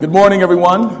Good morning,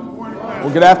 everyone. Well,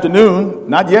 good afternoon.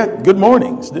 Not yet. Good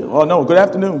morning. Still. Oh no. Good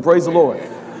afternoon. Praise the Lord.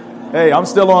 Hey, I'm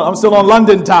still on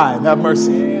London time. Have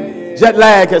mercy. Jet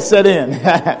lag has set in.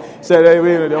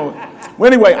 Well,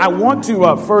 anyway, I want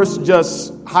to first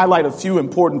just highlight a few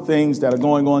important things that are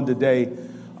going on today.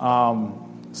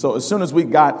 So as soon as we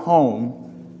got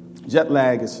home, jet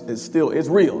lag is still, it's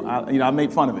real. I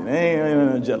made fun of it.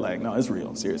 Hey, jet lag. No, it's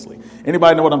real. Seriously.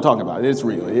 Anybody know what I'm talking about? It's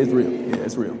real. It's real. Yeah,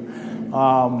 it's real.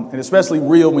 And especially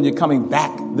real when you're coming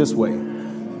back this way.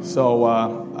 So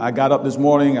I got up this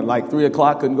morning at like 3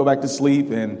 o'clock, couldn't go back to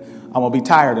sleep, and I'm going to be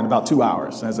tired in about 2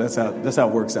 hours. That's how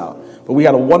it works out. But we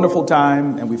had a wonderful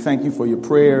time, and we thank you for your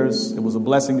prayers. It was a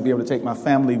blessing to be able to take my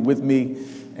family with me.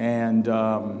 And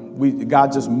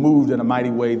God just moved in a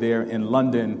mighty way there in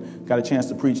London. Got a chance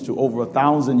to preach to over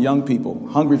 1,000 young people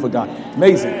hungry for God.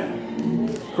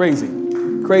 Amazing.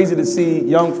 Crazy to see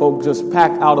young folk just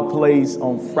pack out a place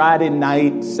on Friday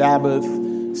night, Sabbath,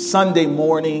 Sunday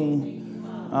morning,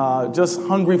 just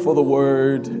hungry for the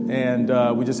word. And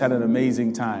we just had an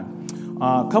amazing time.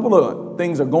 A couple of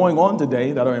things are going on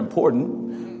today that are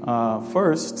important.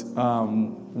 First,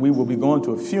 we will be going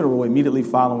to a funeral immediately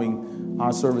following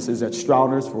our services at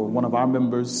Strouders for one of our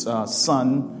members'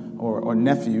 son or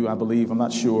nephew, I believe. I'm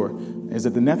not sure. Is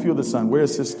it the nephew or the son? Where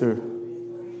is Sister?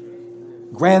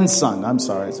 Grandson. I'm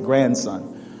sorry. It's grandson.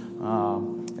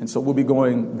 And so we'll be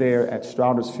going there at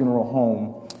Strouders Funeral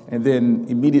Home. And then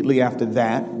immediately after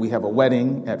that, we have a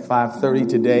wedding at 5:30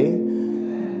 today.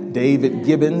 David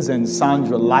Gibbons and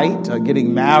Sandra Light are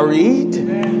getting married.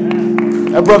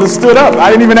 That brother stood up. I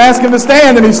didn't even ask him to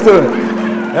stand, and he stood.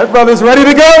 That brother's ready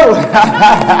to go.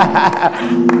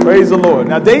 Praise the Lord.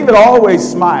 Now, David always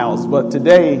smiles, but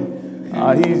today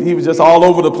he was just all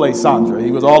over the place, Sandra.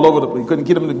 He was all over the place. Couldn't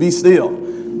get him to be still.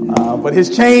 But his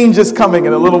change is coming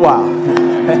in a little while.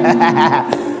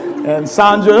 And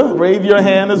Sandra, wave your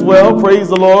hand as well. Praise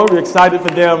the Lord. We're excited for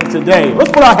them today.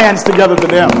 Let's put our hands together for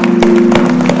them.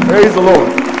 Praise the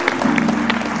Lord.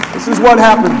 This is what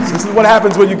happens. This is what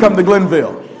happens when you come to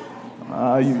Glenville.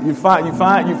 You find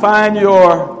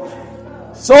your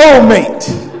soulmate.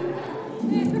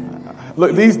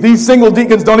 Look, these single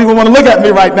deacons don't even want to look at me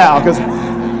right now, because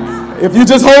if you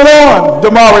just hold on,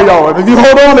 DeMario, if you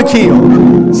hold on to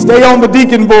Keel, stay on the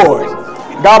deacon board,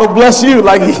 God will bless you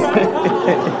like he.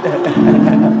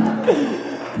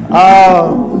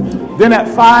 Then at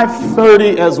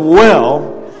 5:30 as well,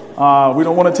 we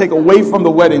don't want to take away from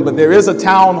the wedding, but there is a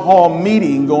town hall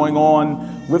meeting going on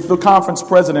with the conference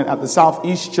president at the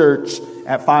Southeast Church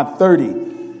at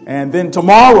 5:30. And then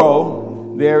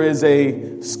tomorrow, there is a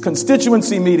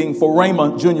constituency meeting for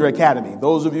Rhema Junior Academy.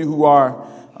 Those of you who are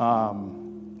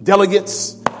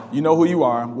delegates, you know who you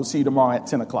are. We'll see you tomorrow at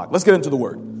 10 o'clock. Let's get into the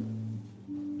word.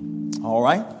 All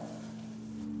right.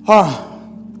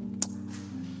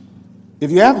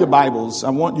 If you have your Bibles, I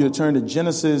want you to turn to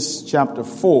Genesis chapter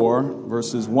 4,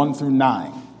 verses 1 through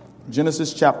 9.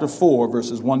 Genesis chapter 4,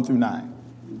 verses 1 through 9.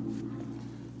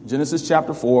 Genesis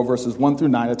chapter 4, verses 1 through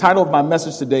 9. The title of my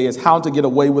message today is How to Get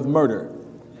Away with Murder.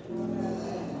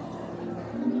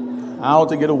 How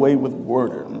to Get Away with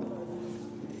Murder.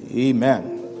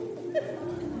 Amen.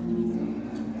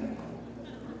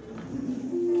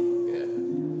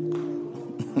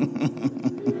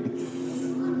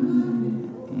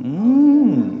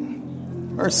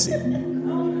 Mercy.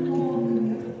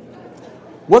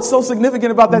 What's so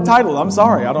significant about that title? I'm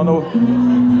sorry. I don't know.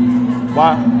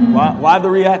 Why the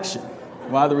reaction?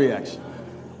 Why the reaction?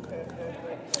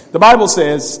 The Bible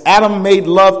says Adam made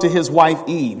love to his wife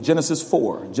Eve. Genesis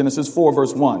 4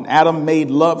 verse 1. Adam made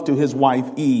love to his wife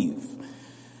Eve.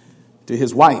 To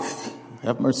his wife.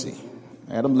 Have mercy.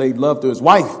 Adam made love to his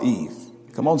wife Eve.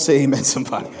 Come on, say amen,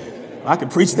 somebody. I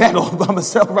could preach that all by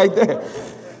myself right there.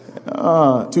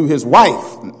 To his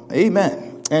wife.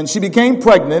 Amen. And she became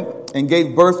pregnant and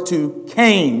gave birth to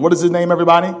Cain. What is his name,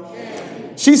 everybody?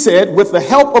 She said, with the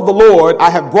help of the Lord, I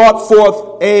have brought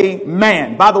forth a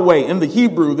man. By the way, in the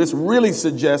Hebrew, this really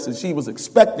suggests that she was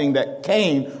expecting that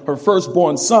Cain, her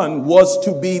firstborn son, was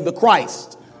to be the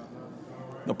Christ.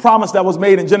 The promise that was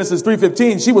made in Genesis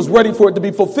 3:15, she was ready for it to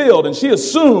be fulfilled. And she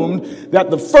assumed that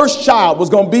the first child was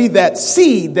going to be that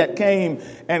seed that came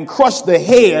and crushed the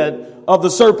head of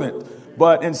the serpent.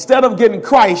 But instead of getting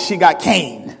Christ, she got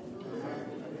Cain.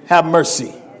 Have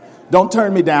mercy. Don't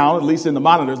turn me down, at least in the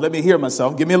monitors. Let me hear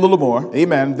myself. Give me a little more.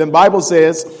 Amen. Then the Bible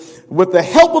says, with the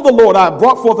help of the Lord, I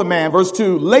brought forth a man. Verse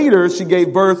 2, later she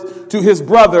gave birth to his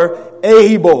brother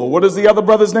Abel. What is the other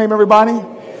brother's name, everybody?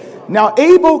 Now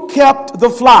Abel kept the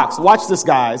flocks. Watch this,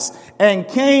 guys. And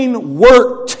Cain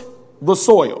worked the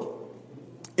soil.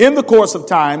 In the course of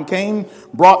time, Cain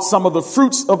brought some of the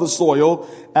fruits of the soil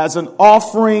as an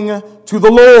offering to the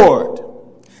Lord.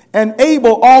 And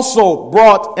Abel also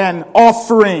brought an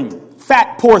offering,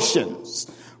 fat portions,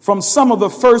 from some of the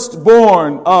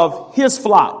firstborn of his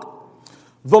flock.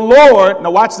 The Lord,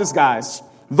 now watch this, guys.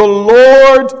 The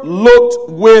Lord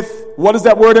looked with, what does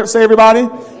that word say, everybody?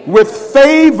 With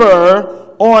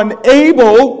favor on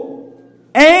Abel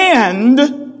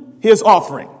and his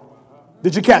offering.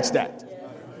 Did you catch that?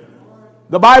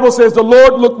 The Bible says the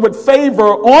Lord looked with favor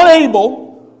on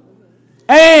Abel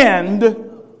and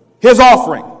his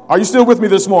offering. Are you still with me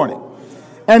this morning?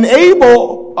 And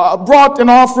Abel brought an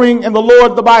offering, and the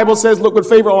Lord, the Bible says, looked with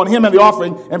favor on him and the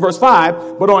offering in verse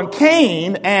 5. But on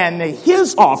Cain and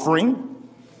his offering,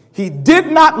 he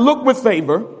did not look with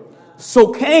favor.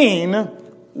 So Cain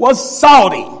was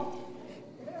salty.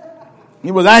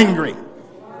 He was angry.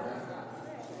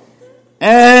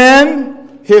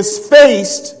 And his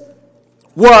face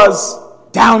was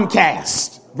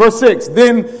downcast. Verse 6,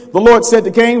 then the Lord said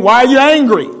to Cain, why are you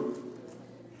angry?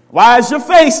 Why is your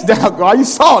face down? Why are you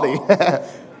salty?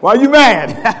 Why are you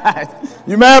mad?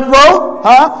 You mad, bro?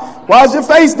 Huh? Why is your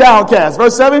face downcast?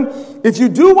 Verse 7, if you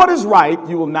do what is right,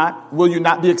 will you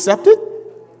not be accepted?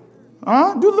 Do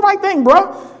the right thing,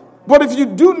 bro. But if you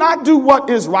do not do what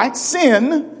is right,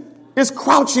 sin is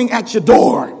crouching at your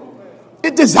door.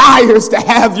 It desires to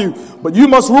have you, but you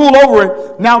must rule over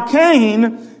it. Now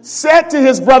Cain said to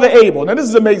his brother Abel, now this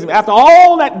is amazing. After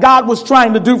all that God was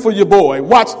trying to do for your boy,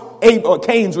 watch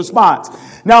Cain's response.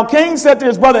 Now Cain said to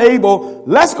his brother Abel,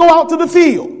 let's go out to the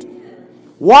field.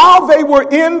 While they were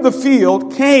in the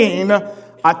field, Cain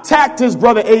attacked his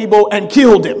brother Abel and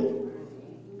killed him.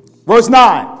 Verse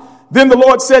 9, then the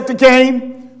Lord said to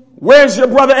Cain, where's your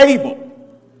brother Abel?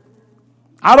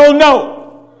 I don't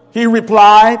know, he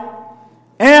replied.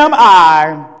 Am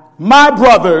I my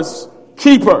brother's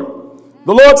keeper?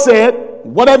 The Lord said,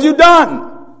 what have you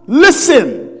done?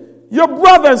 Listen, your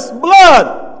brother's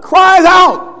blood cries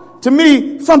out to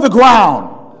me from the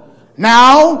ground.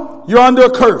 Now you're under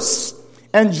a curse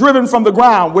and driven from the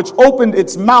ground, which opened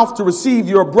its mouth to receive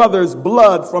your brother's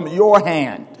blood from your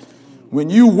hand. When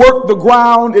you work the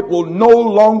ground, it will no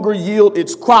longer yield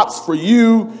its crops for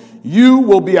you. You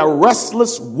will be a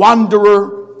restless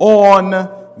wanderer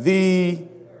on the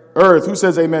earth. Who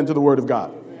says amen to the word of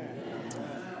God?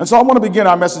 And so I want to begin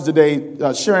our message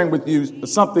today sharing with you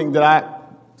something that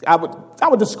I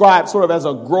would describe sort of as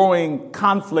a growing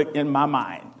conflict in my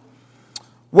mind.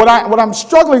 What I'm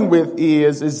struggling with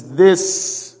is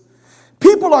this: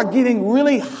 people are getting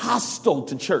really hostile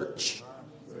to church.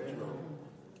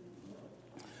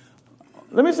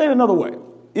 Let me say it another way.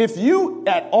 If you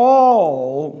at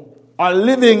all are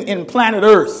living in planet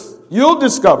Earth, you'll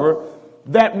discover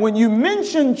that when you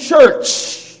mention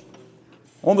church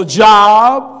on the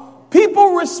job,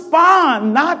 people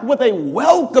respond not with a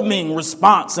welcoming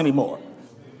response anymore.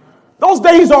 Those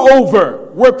days are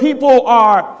over where people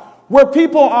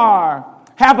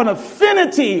have an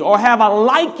affinity or have a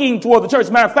liking toward the church. As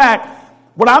a matter of fact,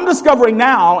 what I'm discovering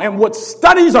now and what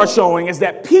studies are showing is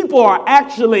that people are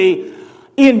actually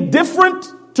indifferent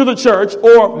to the church,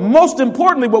 or most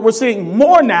importantly, what we're seeing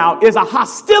more now is a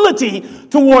hostility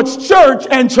towards church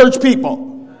and church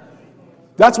people.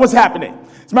 That's what's happening.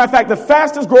 As a matter of fact, the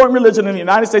fastest growing religion in the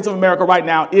United States of America right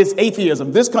now is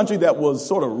atheism. This country that was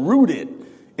sort of rooted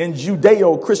in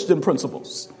Judeo-Christian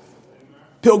principles.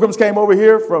 Pilgrims came over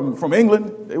here from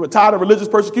England. They were tired of religious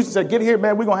persecution. Said, get here,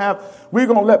 man. We're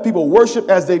going to let people worship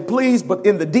as they please. But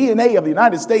in the DNA of the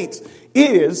United States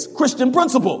is Christian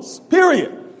principles,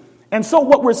 period. And so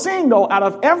what we're seeing, though, out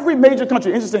of every major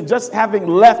country, interesting, just having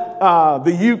left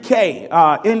the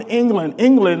UK, in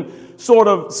England sort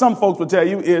of, some folks would tell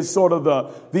you, is sort of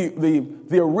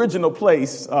the original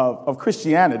place of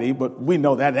Christianity. But we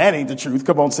know that ain't the truth.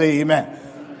 Come on, say amen.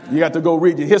 You got to go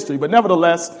read your history. But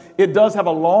nevertheless, it does have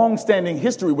a long-standing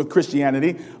history with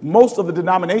Christianity. Most of the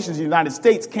denominations in the United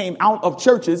States came out of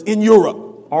churches in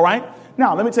Europe. All right?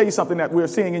 Now, let me tell you something that we're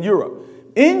seeing in Europe.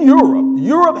 In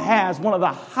Europe has one of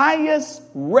the highest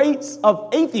rates of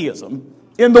atheism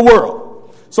in the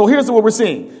world. So here's what we're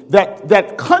seeing.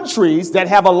 That countries that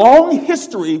have a long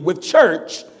history with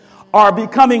church are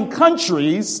becoming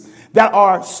countries that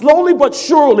are slowly but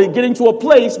surely getting to a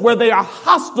place where they are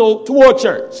hostile toward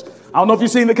church. I don't know if you've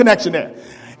seen the connection there.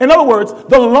 In other words,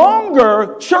 the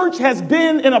longer church has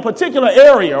been in a particular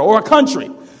area or a country,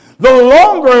 the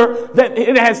longer that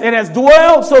it has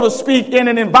dwelled, so to speak, in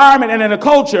an environment and in a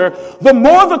culture, the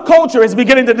more the culture is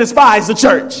beginning to despise the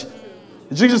church.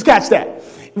 Did you just catch that?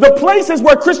 The places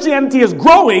where Christianity is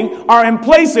growing are in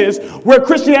places where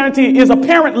Christianity is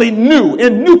apparently new,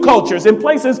 in new cultures, in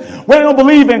places where they don't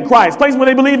believe in Christ, places where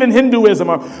they believe in Hinduism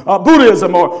or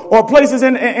Buddhism, or places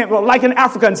like in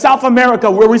Africa and South America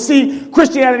where we see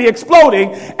Christianity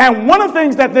exploding. And one of the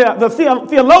things that the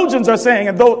theologians are saying,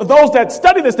 and those that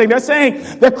study this thing, they're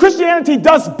saying that Christianity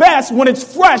does best when it's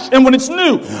fresh and when it's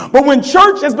new. But when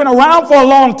church has been around for a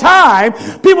long time,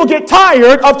 people get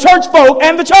tired of church folk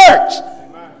and the church.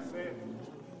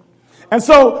 And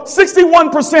so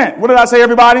 61%, what did I say,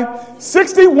 everybody?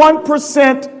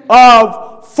 61%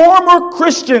 of former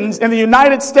Christians in the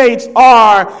United States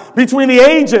are between the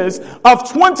ages of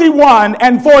 21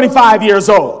 and 45 years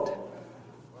old.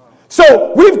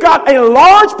 So we've got a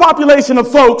large population of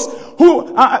folks who,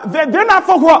 they're not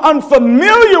folk who are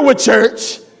unfamiliar with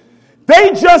church.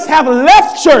 They just have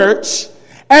left church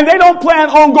and they don't plan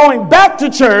on going back to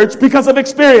church because of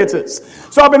experiences.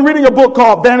 So I've been reading a book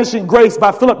called Vanishing Grace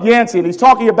by Philip Yancey, and he's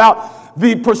talking about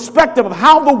the perspective of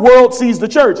how the world sees the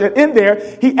church. And in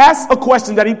there, he asks a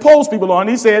question that he polls people on.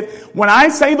 He said, when I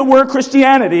say the word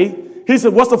Christianity, he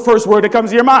said, what's the first word that comes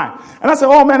to your mind? And I said,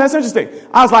 oh man, that's interesting.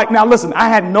 I was like, now listen, I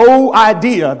had no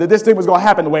idea that this thing was going to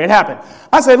happen the way it happened.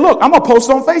 I said, look, I'm going to post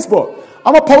on Facebook.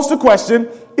 I'm going to post a question.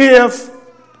 If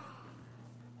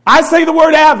I say the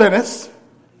word Adventist,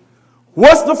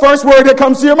 what's the first word that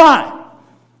comes to your mind?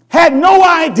 Had no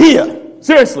idea,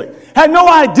 seriously, had no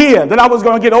idea that I was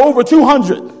going to get over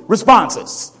 200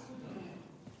 responses.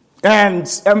 And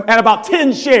about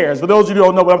 10 shares. For those of you who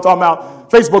don't know what I'm talking about,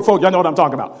 Facebook folk, y'all know what I'm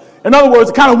talking about. In other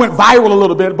words, it kind of went viral a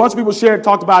little bit. A bunch of people shared,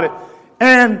 talked about it.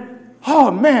 And,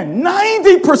 oh man,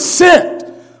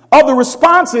 90% of the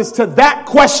responses to that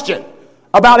question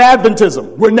about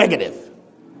Adventism were negative.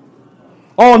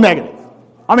 All negative.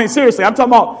 I mean, seriously, I'm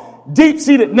talking about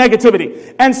deep-seated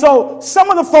negativity. And so some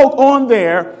of the folk on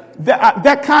there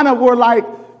that kind of were like,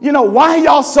 you know, why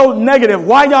y'all so negative?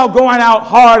 Why y'all going out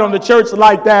hard on the church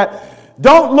like that?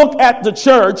 Don't look at the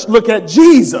church, look at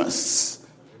Jesus.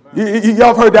 Y'all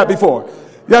have heard that before.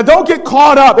 Yeah, don't get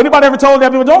caught up. Anybody ever told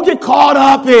that people? Don't get caught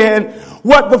up in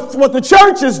what the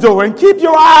church is doing. Keep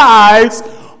your eyes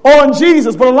on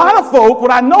Jesus. But a lot of folk,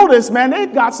 what I noticed, man,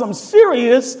 they've got some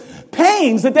serious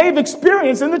pains that they've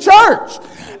experienced in the church.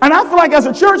 And I feel like as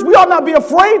a church, we ought not be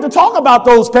afraid to talk about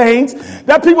those pains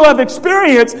that people have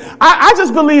experienced. I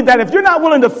just believe that if you're not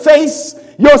willing to face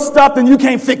your stuff, then you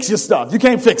can't fix your stuff. You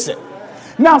can't fix it.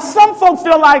 Now, some folks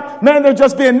feel like, man, they're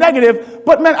just being negative.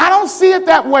 But, man, I don't see it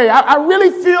that way. I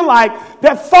really feel like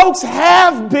that folks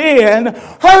have been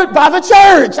hurt by the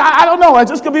church. I don't know. It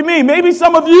just could be me. Maybe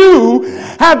some of you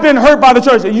have been hurt by the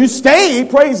church. And you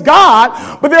stayed, praise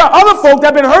God. But there are other folk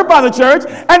that have been hurt by the church,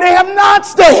 and they have not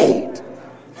stayed.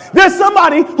 There's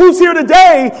somebody who's here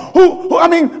today who I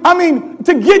mean,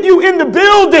 to get you in the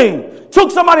building took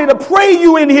somebody to pray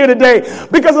you in here today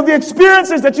because of the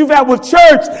experiences that you've had with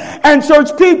church and church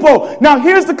people. Now,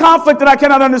 here's the conflict that I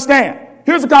cannot understand.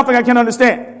 Here's the conflict I can't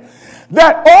understand.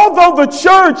 That although the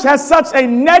church has such a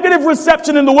negative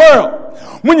reception in the world,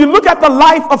 when you look at the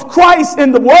life of Christ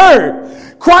in the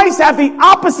Word, Christ has the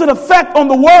opposite effect on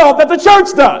the world that the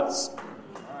church does.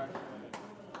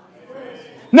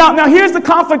 Now, here's the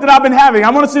conflict that I've been having. I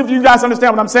want to see if you guys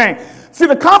understand what I'm saying. See,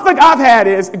 the conflict I've had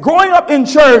is, growing up in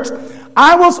church,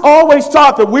 I was always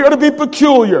taught that we are to be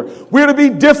peculiar. We are to be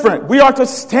different. We are to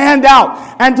stand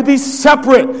out and to be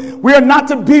separate. We are not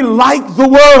to be like the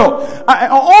world.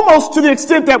 Almost to the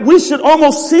extent that we should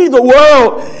almost see the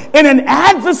world in an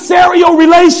adversarial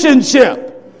relationship.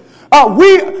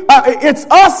 It's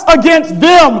us against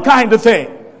them kind of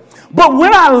thing. But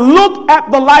when I look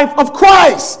at the life of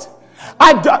Christ,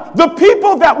 the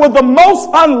people that were the most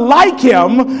unlike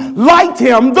him liked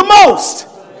him the most.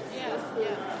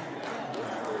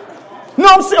 No,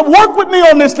 I'm saying, work with me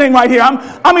on this thing right here.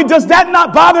 I mean, does that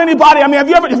not bother anybody? I mean,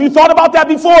 have you thought about that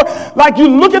before? Like, you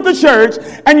look at the church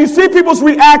and you see people's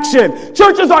reaction.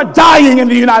 Churches are dying in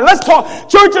the United. Let's talk.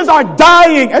 Churches are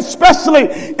dying,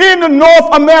 especially in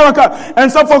North America.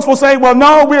 And some folks will say, well,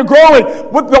 no, we're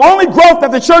growing. But the only growth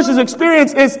that the church has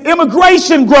experienced is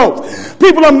immigration growth.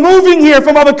 People are moving here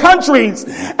from other countries,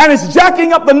 and it's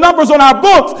jacking up the numbers on our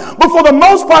books. But for the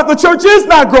most part, the church is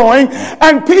not growing.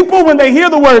 And people, when they hear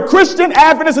the word Christian,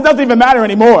 Adventist, it doesn't even matter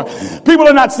anymore. People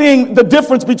are not seeing the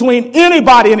difference between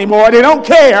anybody anymore. They don't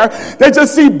care. They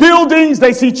just see buildings.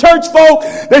 They see church folk.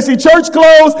 They see church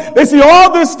clothes. They see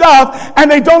all this stuff,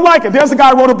 and they don't like it. There's a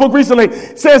guy who wrote a book recently.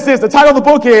 It says this. The title of the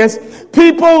book is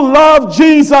People Love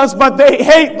Jesus, but They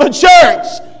Hate the Church.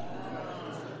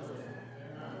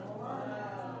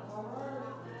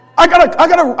 I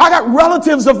got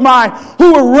relatives of mine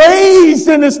who were raised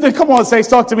in this thing. Come on, saints,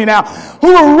 talk to me now.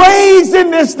 Who were raised in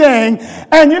this thing.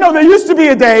 And you know, there used to be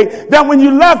a day that when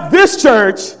you left this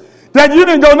church, that you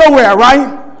didn't go nowhere,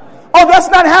 right? Oh, that's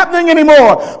not happening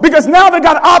anymore because now they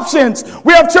got options.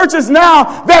 We have churches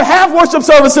now that have worship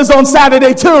services on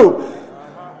Saturday too.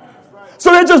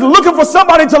 So they're just looking for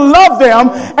somebody to love them,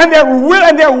 and they're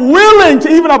willing to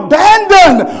even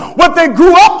abandon what they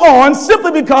grew up on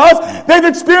simply because they've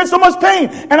experienced so much pain.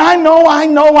 And I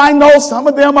know some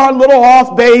of them are a little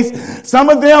off base. Some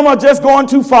of them are just going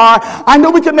too far. I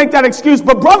know we can make that excuse,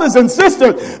 but brothers and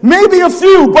sisters, maybe a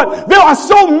few, but there are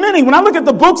so many. When I look at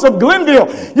the books of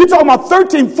Glenville, you're talking about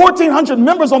 1,400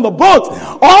 members on the books.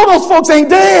 All those folks ain't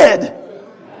dead.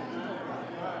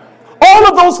 All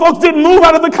of those folks didn't move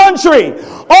out of the country.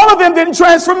 All of them didn't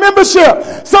transfer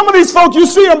membership. Some of these folks, you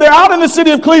see them, they're out in the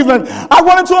city of Cleveland. I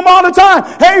run into them all the time.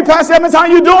 Hey, Pastor Evans, how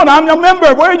you doing? I'm your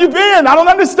member. Where have you been? I don't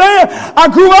understand. I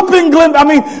grew up in Glenville. I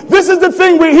mean, this is the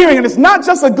thing we're hearing, and it's not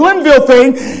just a Glenville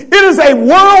thing. It is a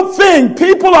world thing.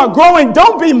 People are growing.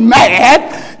 Don't be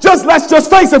mad. Let's just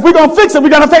face it. If we're going to fix it, we're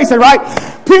going to face it, right?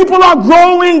 People are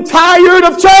growing tired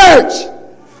of church.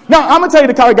 Now, I'm going to tell you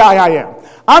the kind of guy I am.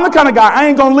 I'm the kind of guy, I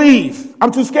ain't going to leave.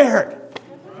 I'm too scared.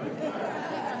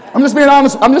 I'm just being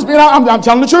honest. I'm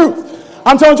telling the truth.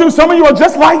 I'm telling the truth. Some of you are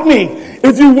just like me.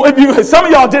 If you, some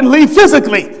of y'all didn't leave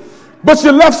physically, but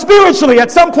you left spiritually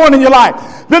at some point in your life.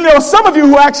 Then there were some of you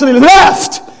who actually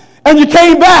left and you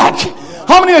came back.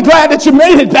 How many are glad that you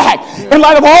made it back in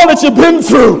light of all that you've been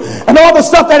through and all the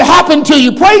stuff that happened to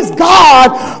you? Praise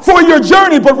God for your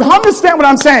journey. But understand what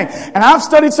I'm saying. And I've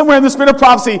studied somewhere in the Spirit of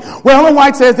Prophecy where Ellen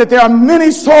White says that there are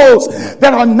many souls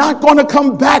that are not going to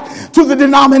come back to the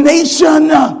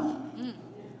denomination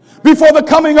before the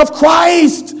coming of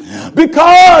Christ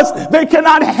because they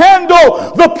cannot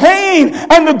handle the pain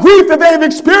and the grief that they have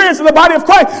experienced in the body of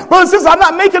Christ. Brothers and sisters, I'm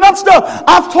not making up stuff.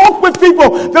 I've talked with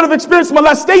people that have experienced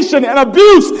molestation and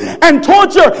abuse and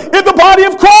torture in the body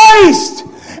of Christ.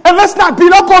 And let's not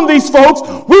beat up on these folks.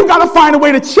 We've got to find a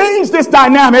way to change this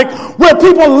dynamic where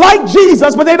people like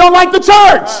Jesus, but they don't like the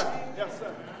church.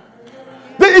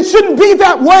 It shouldn't be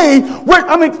that way.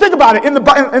 Think about it. In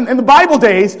the Bible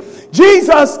days,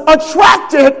 Jesus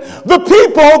attracted the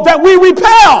people that we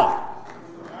repel.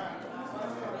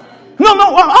 No,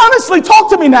 honestly, talk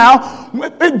to me now.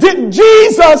 Did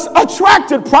Jesus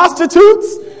attracted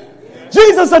prostitutes?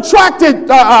 Jesus attracted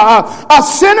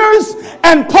sinners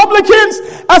and publicans.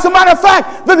 As a matter of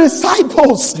fact, the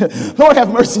disciples, Lord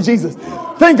have mercy, Jesus.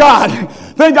 Thank God.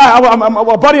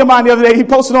 A buddy of mine the other day, he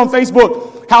posted on Facebook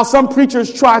how some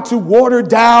preachers try to water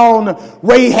down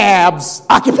Rahab's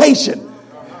occupation.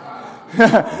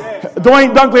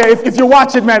 Dwayne Dunkley, if you're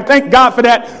watching, man, thank God for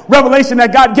that revelation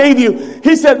that God gave you.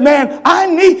 He said, man,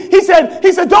 he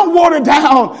said, don't water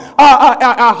down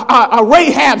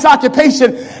Rahab's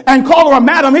occupation and call her a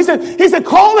madam. He said,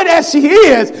 call it as she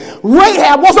is.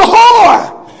 Rahab was a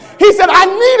whore. He said, I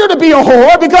need her to be a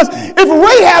whore because if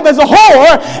Rahab is a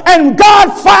whore and God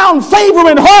found favor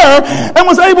in her and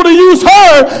was able to use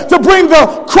her to bring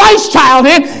the Christ child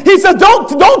in, he said, don't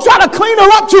try to clean her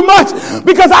up too much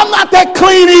because I'm not that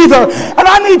clean either. And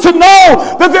I need to know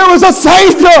that there is a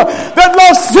Savior that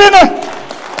loves sinners.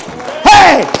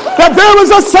 Hey, that there is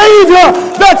a Savior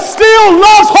that still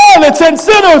loves harlots and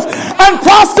sinners and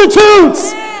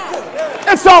prostitutes.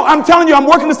 And so I'm telling you, I'm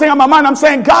working this thing on my mind. I'm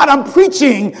saying, God, I'm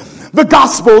preaching the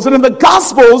Gospels. And in the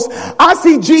Gospels, I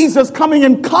see Jesus coming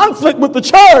in conflict with the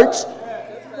church.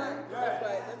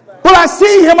 But I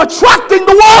see him attracting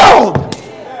the world.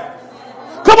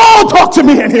 Come on, talk to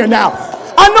me in here now.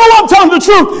 I know I'm telling the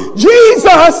truth.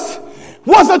 Jesus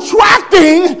was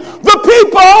attracting the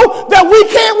people that we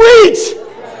can't reach.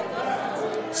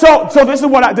 So this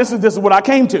is what I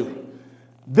came to.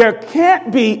 There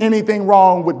can't be anything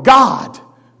wrong with God.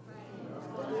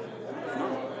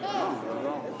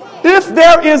 If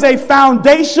there is a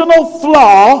foundational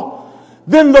flaw,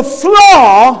 then the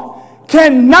flaw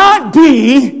cannot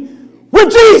be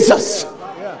with Jesus.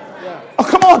 Oh,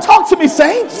 come on, talk to me,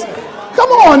 saints. Come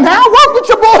on now, work with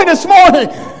your boy this morning.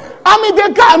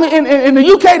 In the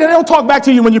UK, they don't talk back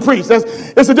to you when you preach.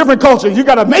 It's a different culture. You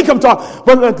got to make them talk.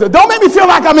 But don't make me feel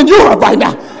like I'm in Europe right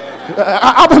now.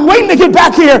 I've been waiting to get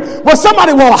back here where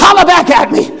somebody will holler back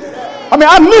at me.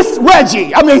 I missed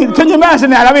Reggie. Can you imagine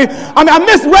that? I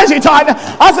missed Reggie.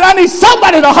 I said, I need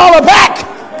somebody to holler back.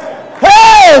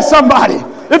 Hey, somebody.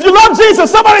 If you love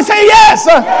Jesus, somebody say yes.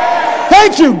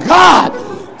 Thank you, God.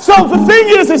 So the thing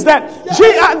is that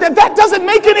that doesn't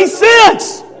make any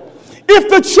sense. If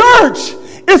the church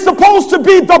is supposed to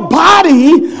be the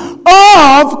body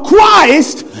of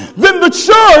Christ, then the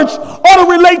church ought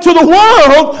to relate to the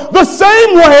world the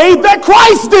same way that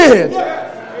Christ did.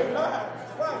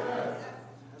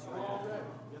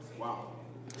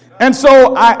 And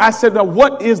so I said, now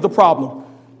what is the problem?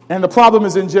 And the problem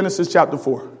is in Genesis chapter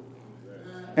 4.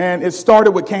 And it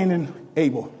started with Cain and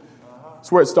Abel.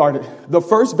 That's where it started. The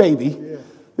first baby,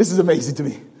 this is amazing to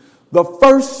me. The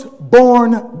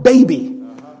firstborn baby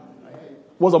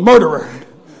was a murderer.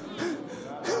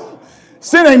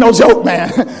 Sin ain't no joke,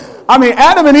 man. I mean,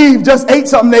 Adam and Eve just ate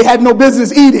something they had no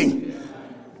business eating.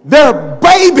 Their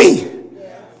baby.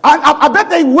 I bet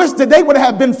they wished that they would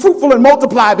have been fruitful and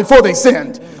multiplied before they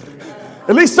sinned.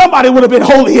 At least somebody would have been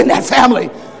holy in that family.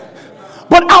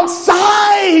 But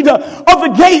outside of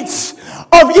the gates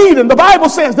of Eden, the Bible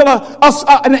says that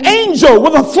an angel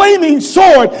with a flaming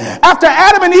sword, after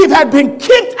Adam and Eve had been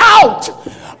kicked out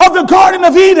of the Garden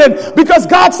of Eden because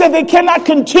God said they cannot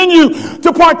continue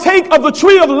to partake of the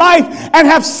tree of life and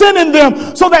have sin in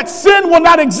them so that sin will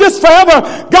not exist forever,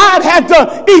 God had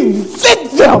to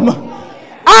evict them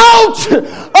out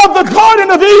of the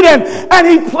Garden of Eden, and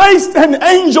he placed an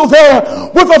angel there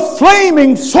with a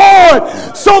flaming sword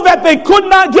so that they could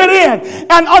not get in.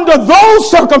 And under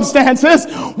those circumstances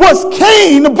was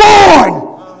Cain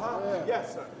born.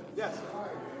 Yes, sir. Yes,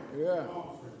 sir.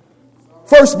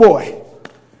 First boy.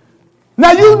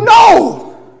 Now you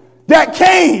know that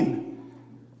Cain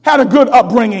had a good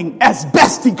upbringing as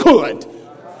best he could.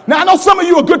 Now I know some of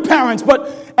you are good parents,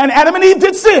 and Adam and Eve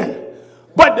did sin.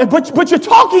 But you're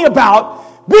talking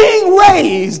about being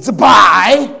raised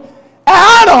by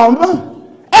Adam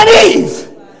and Eve.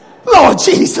 Lord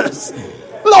Jesus.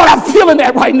 Lord, I'm feeling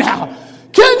that right now.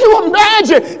 Can you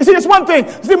imagine? You see, it's one thing.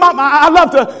 See, I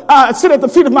love to sit at the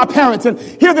feet of my parents and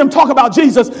hear them talk about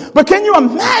Jesus. But can you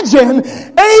imagine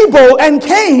Abel and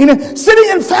Cain sitting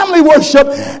in family worship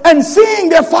and seeing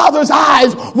their father's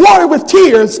eyes water with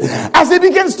tears as he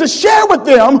begins to share with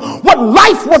them what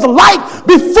life was like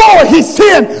before he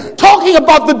sinned, talking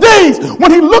about the days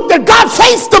when he looked at God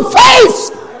face to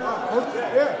face.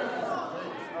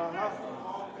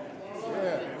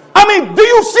 I mean, do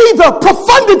you see the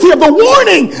profundity of the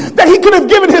warning that he could have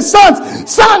given his sons?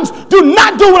 Sons, do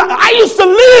not do what I used to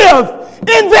live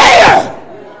in there.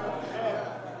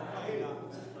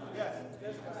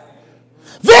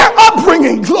 Their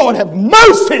upbringing, Lord have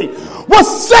mercy, was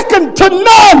second to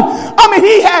none. I mean,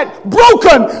 he had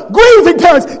broken, grieving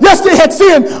parents. Yes, they had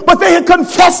sinned, but they had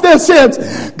confessed their sins.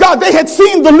 God, they had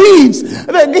seen the leaves.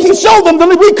 He showed them the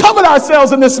leaves. We covered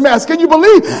ourselves in this mess. Can you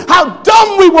believe how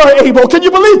dumb we were, Abel? Can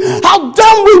you believe how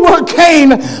dumb we were, Cain?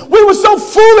 We were so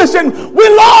foolish and we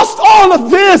lost all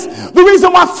of this. The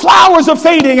reason why flowers are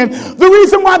fading and the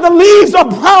reason why the leaves are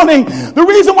browning, the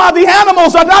reason why the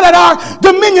animals are not at our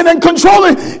dominion and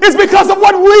controlling is because of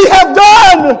what we have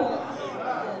done.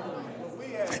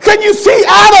 Can you see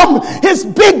Adam, his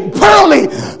big burly,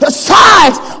 the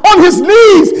size on his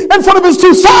knees in front of his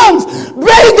two sons,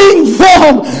 begging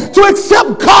them to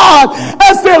accept God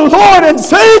as their Lord and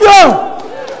Savior?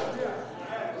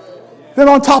 Then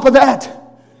on top of that,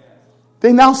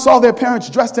 they now saw their parents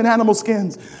dressed in animal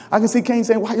skins. I can see Cain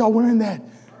saying, why y'all wearing that?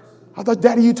 I thought,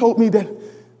 Daddy, you told me that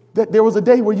there was a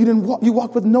day where you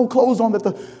walked with no clothes on, that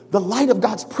the light of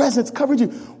God's presence covered you.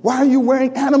 Why are you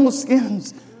wearing animal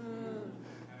skins?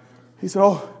 He said,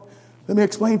 oh, let me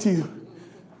explain to you.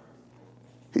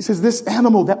 He says, this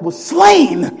animal that was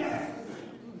slain,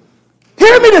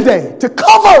 hear me today, to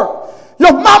cover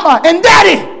your mama and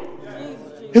daddy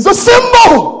is a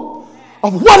symbol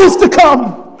of what is to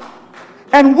come.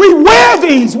 And we wear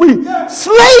these, we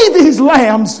slay these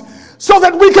lambs so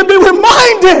that we can be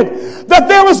reminded that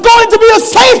there is going to be a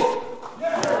Savior.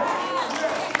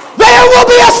 There will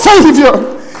be a Savior.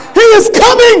 He is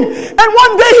coming, and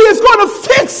one day he is going to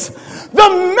fix the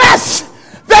mess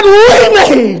that we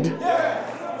made.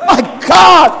 My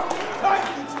God.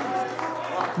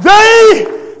 They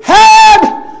had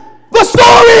the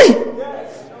story.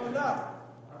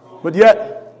 But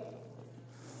yet,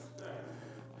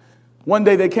 one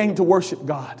day they came to worship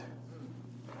God.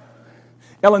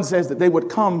 Ellen says that they would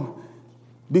come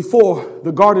before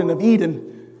the Garden of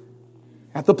Eden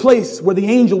at the place where the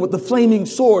angel with the flaming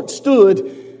sword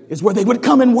stood is where they would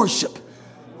come and worship.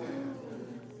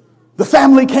 The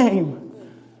family came.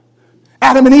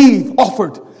 Adam and Eve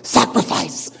offered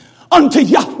sacrifice unto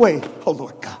Yahweh. Oh,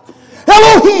 Lord God.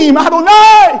 Elohim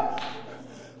Adonai.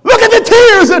 Look at the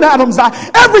tears in Adam's eye.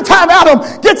 Every time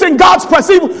Adam gets in God's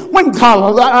presence, when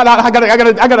I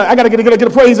gotta get a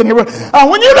praise in here.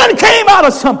 When you done came out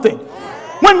of something,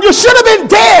 when you should have been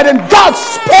dead and God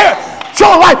spared,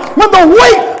 your life. When the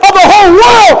weight of the whole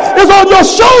world is on your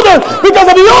shoulder because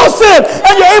of your sin,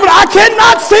 and you're able to, I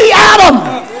cannot see Adam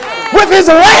with his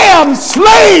lamb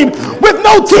slain with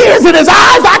no tears in his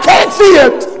eyes. I can't see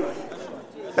it.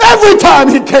 Every time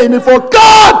he came before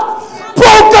God,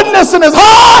 brokenness in his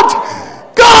heart.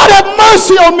 God, have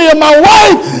mercy on me and my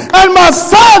wife and my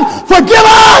son. Forgive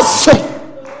us.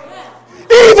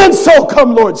 Even so,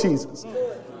 come, Lord Jesus.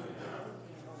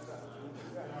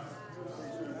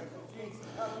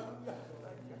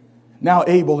 Now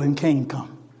Abel and Cain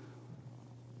come.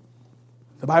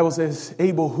 The Bible says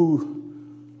Abel, who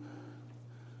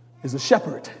is a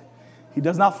shepherd, he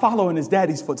does not follow in his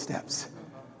daddy's footsteps.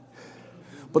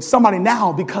 But somebody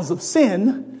now, because of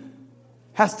sin,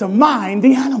 has to mind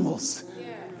the animals.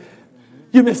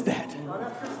 You missed that.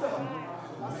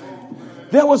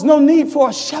 There was no need for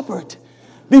a shepherd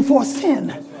before sin.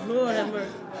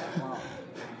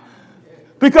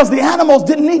 Because the animals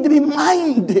didn't need to be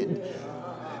minded.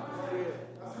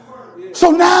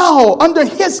 So now, under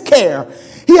his care,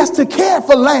 he has to care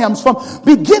for lambs from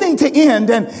beginning to end.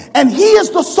 And he is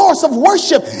the source of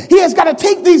worship. He has got to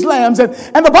take these lambs.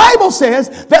 And the Bible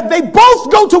says that they both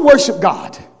go to worship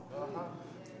God.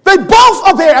 They both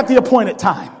are there at the appointed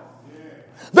time.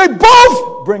 They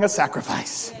both bring a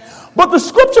sacrifice. But the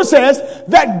scripture says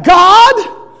that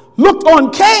God looked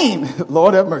on Cain,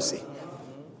 Lord have mercy,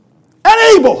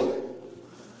 and Abel,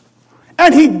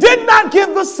 and he did not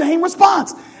give the same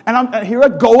response. And here I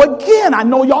go again. I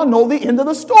know y'all know the end of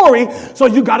the story, so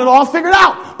you got it all figured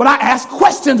out. But I ask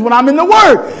questions when I'm in the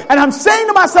Word. And I'm saying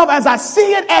to myself, as I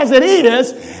see it as it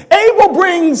is, Abel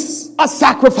brings a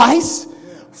sacrifice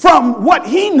from what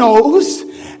he knows,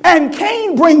 and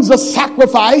Cain brings a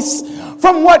sacrifice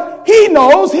from what he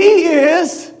knows. He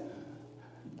is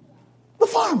the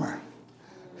farmer.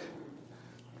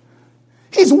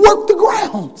 He's worked the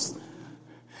grounds.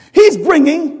 He's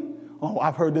bringing,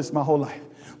 I've heard this my whole life.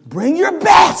 Bring your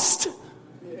best.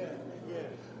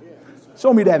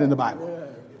 Show me that in the Bible.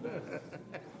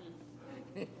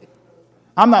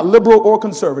 I'm not liberal or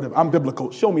conservative. I'm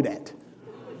biblical. Show me that.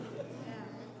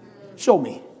 Show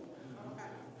me.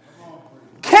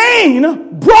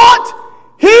 Cain brought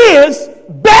his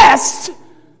best,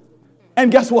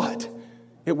 and guess what?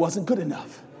 It wasn't good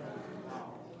enough.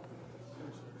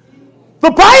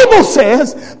 The Bible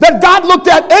says that God looked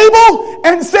at Abel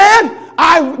and said,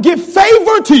 I give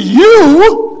favor to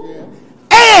you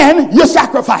and your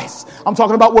sacrifice. I'm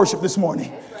talking about worship this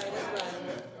morning.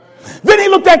 Then he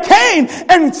looked at Cain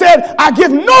and said, I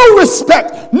give no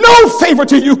respect, no favor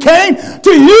to you, Cain,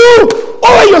 to you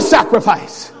or your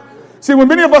sacrifice. See, when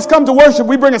many of us come to worship,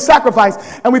 we bring a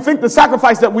sacrifice, and we think the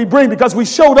sacrifice that we bring because we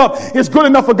showed up is good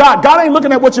enough for God. God ain't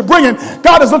looking at what you're bringing.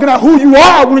 God is looking at who you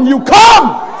are when you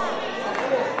come.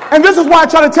 And this is why I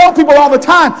try to tell people all the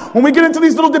time, when we get into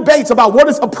these little debates about what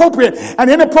is appropriate and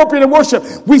inappropriate in worship,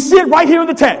 we see it right here in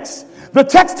the text. The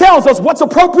text tells us what's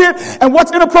appropriate and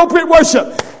what's inappropriate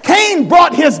worship. Cain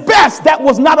brought his best that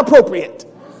was not appropriate.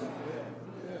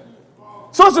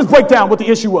 So let's just break down what the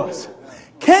issue was.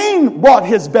 Cain brought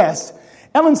his best.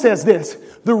 Ellen says this: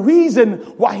 the reason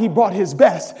why he brought his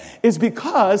best is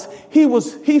because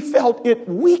he felt it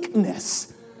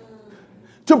weakness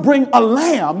to bring a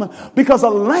lamb, because a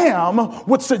lamb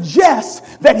would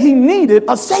suggest that he needed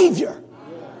a savior.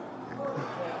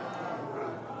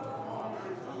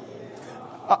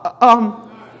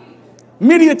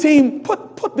 Media team,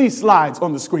 put these slides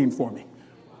on the screen for me.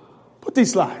 Put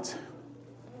these slides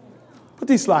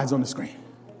on the screen.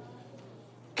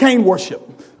 Cain worship.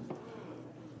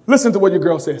 Listen to what your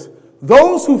girl says.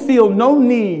 Those who feel no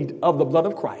need of the blood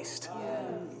of Christ,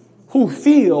 who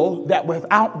feel that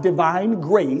without divine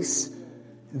grace,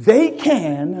 they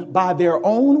can, by their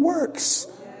own works,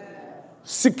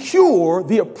 secure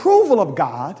the approval of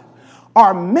God,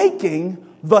 are making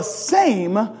the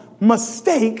same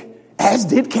mistake as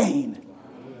did Cain.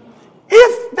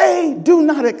 If they do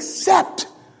not accept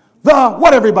the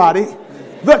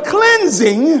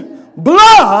cleansing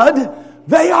blood,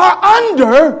 they are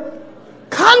under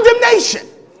condemnation.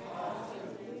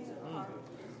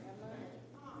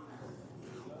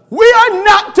 We are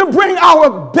not to bring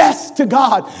our best to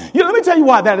God. Let me tell you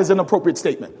why that is an appropriate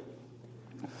statement.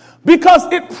 Because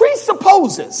it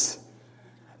presupposes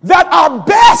that our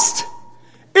best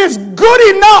is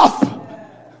good enough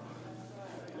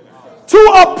to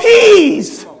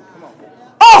appease a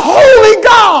holy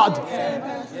God.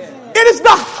 It is the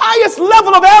highest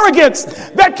level of arrogance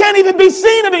that can't even be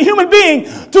seen in a human being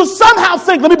to somehow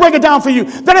think, let me break it down for you,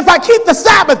 that if I keep the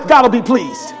Sabbath, God will be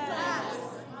pleased.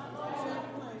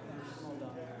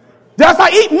 That if I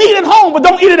eat meat at home but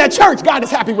don't eat it at church, God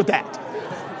is happy with that.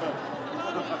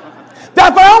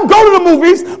 That if I don't go to the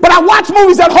movies, but I watch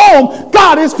movies at home,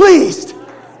 God is pleased.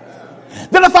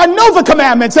 That if I know the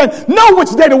commandments and know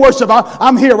which day to worship,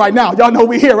 I'm here right now. Y'all know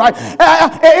we're here, right?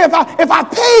 If I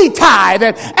pay tithe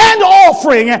and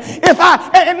offering,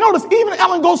 and notice, even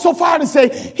Ellen goes so far to say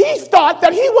he thought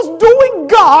that he was doing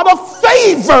God a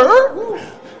favor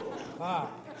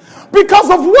because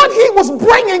of what he was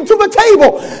bringing to the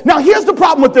table. Now, here's the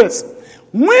problem with this.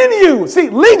 When you see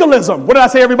legalism, what did I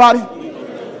say, everybody?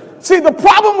 See, the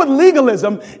problem with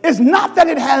legalism is not that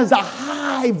it has a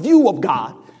high view of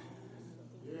God.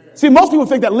 See, most people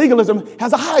think that legalism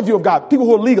has a high view of God. People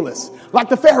who are legalists, like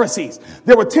the Pharisees.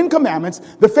 There were 10 commandments.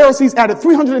 The Pharisees added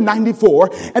 394.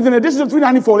 And then in addition to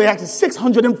 394, they added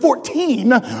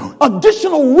 614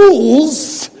 additional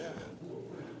rules.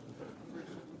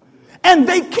 And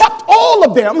they kept all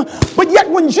of them. But yet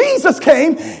when Jesus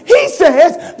came, he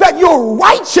says that your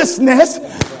righteousness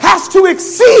has to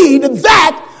exceed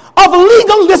that of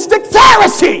legalistic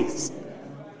Pharisees.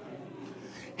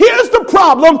 Here's the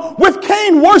problem with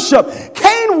Cain worship.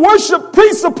 Cain worship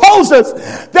presupposes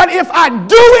that if I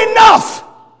do enough,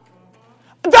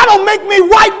 that'll make me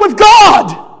right with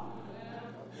God.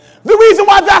 The reason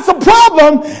why that's a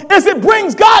problem is it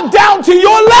brings God down to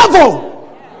your level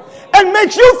and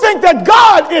makes you think that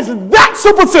God is that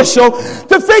superficial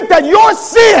to think that your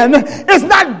sin is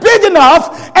not big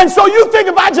enough. And so you think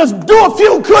if I just do a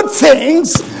few good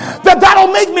things,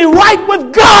 that'll make me right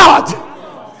with God.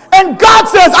 And God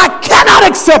says, I cannot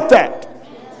accept that.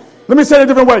 Let me say it a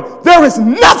different way. There is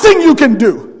nothing you can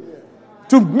do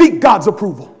to meet God's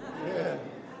approval.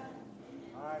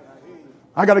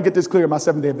 I got to get this clear, my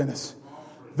Seventh-day Adventist.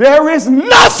 There is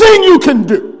nothing you can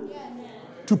do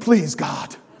to please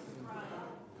God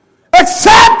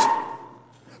except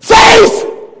faith.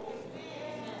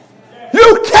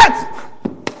 You can't.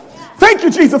 Thank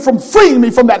you, Jesus, for freeing me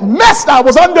from that mess I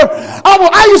was under.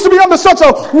 I used to be under such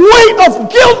a weight of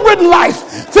guilt-ridden life.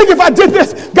 Think if I did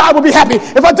this, God would be happy.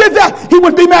 If I did that, he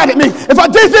wouldn't be mad at me. If I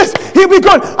did this, he'd be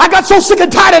good. I got so sick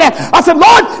and tired of that. I said,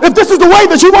 Lord, if this is the way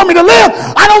that you want me to live,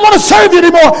 I don't want to serve you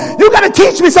anymore. You got to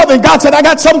teach me something. God said, I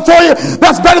got something for you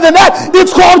that's better than that.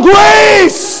 It's called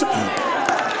grace.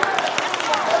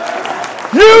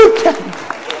 You can.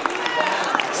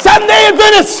 Sunday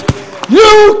Adventists,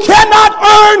 you cannot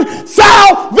earn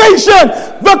salvation.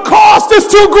 The cost is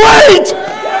too great.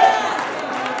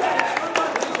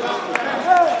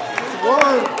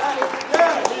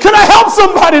 Can I help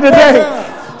somebody today?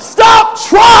 Stop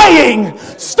trying.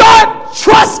 Start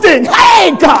trusting.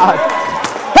 Hey, God.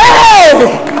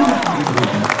 Hey.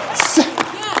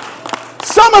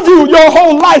 Some of you, your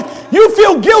whole life, you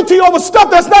feel guilty over stuff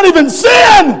that's not even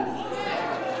sin.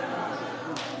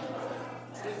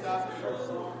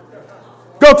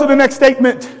 Go to the next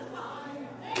statement.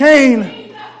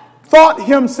 Cain thought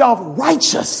himself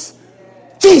righteous.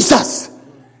 Jesus.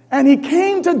 And he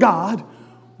came to God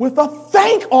with a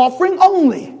thank offering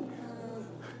only.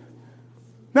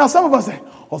 Now some of us say,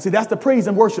 oh, see, that's the praise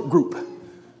and worship group.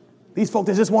 These folks,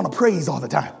 they just want to praise all the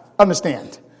time.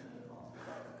 Understand.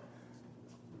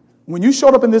 When you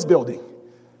showed up in this building,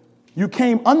 you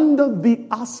came under the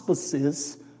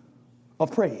auspices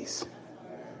of praise.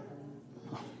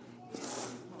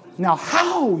 Now,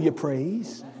 how you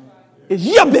praise is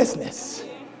your business.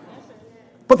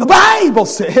 But the Bible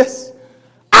says,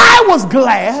 I was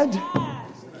glad.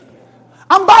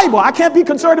 I'm Bible. I can't be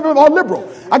conservative or liberal.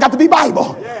 I got to be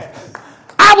Bible.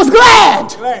 I was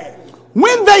glad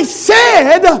when they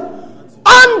said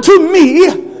unto me,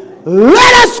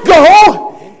 let us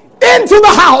go into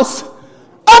the house of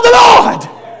the Lord.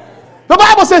 The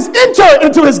Bible says, enter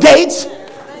into his gates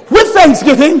with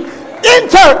thanksgiving.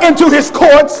 Enter into his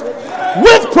courts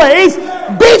with praise.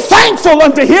 Be thankful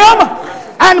unto him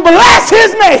and bless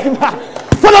his name.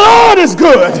 For the Lord is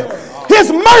good.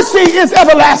 His mercy is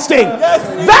everlasting.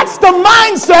 That's the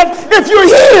mindset. If you're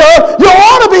here, you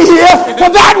ought to be here for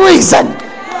that reason.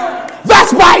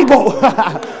 That's Bible.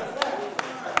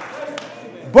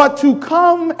 But to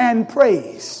come and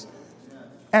praise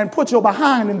and put your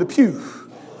behind in the pew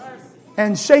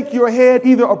and shake your head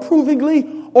either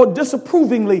approvingly or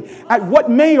disapprovingly at what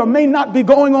may or may not be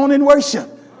going on in worship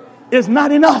is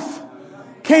not enough.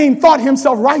 Cain thought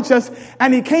himself righteous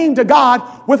and he came to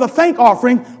God with a thank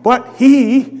offering, but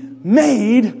he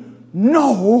made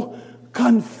no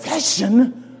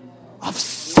confession of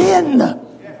sin.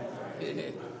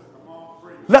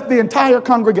 Let the entire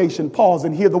congregation pause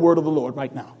and hear the word of the Lord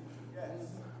right now.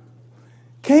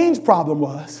 Cain's problem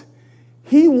was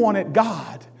he wanted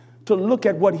God to look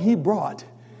at what he brought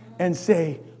and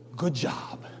say, good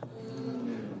job.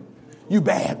 You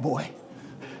bad boy.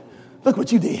 Look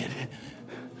what you did.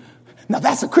 Now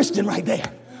that's a Christian right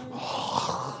there.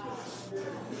 Oh.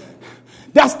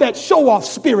 That's that show-off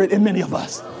spirit in many of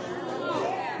us.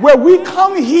 Where we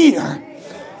come here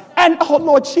and, oh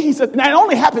Lord Jesus, now it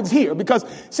only happens here because,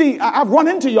 see, I've run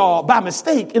into y'all by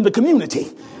mistake in the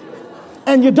community.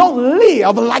 And you don't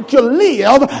live like you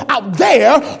live out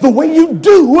there the way you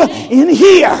do in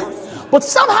here. But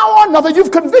somehow or another,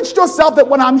 you've convinced yourself that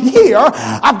when I'm here,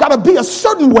 I've got to be a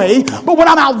certain way. But when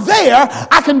I'm out there,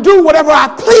 I can do whatever I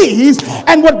please.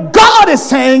 And what God is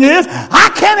saying is, I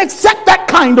can't accept that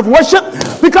kind of worship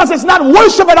because it's not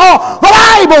worship at all. The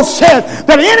Bible said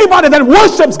that anybody that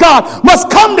worships God must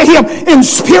come to him in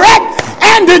spirit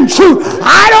and in truth.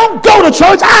 I don't go to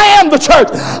church. I am the church.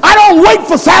 I don't wait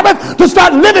for Sabbath to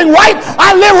start living right.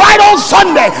 I live right on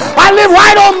Sunday. I live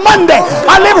right on Monday.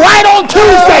 I live right on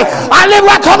Tuesday. I live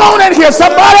right. Come on in here,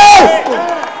 somebody.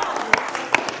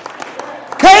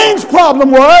 Cain's problem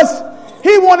was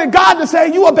he wanted God to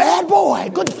say, you a bad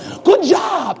boy. Good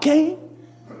job, Cain.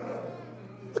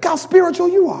 Look how spiritual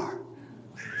you are.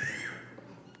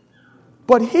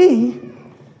 But he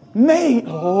made,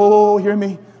 oh, hear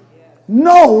me?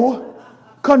 No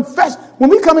confess. When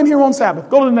we come in here on Sabbath,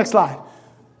 go to the next slide.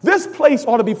 This place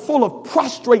ought to be full of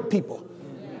prostrate people.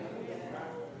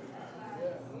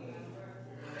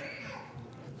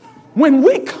 When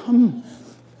we come,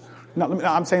 now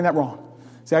I'm saying that wrong.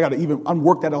 See, I got to even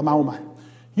unwork that on my own mind.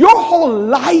 Your whole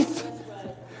life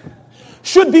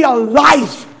should be a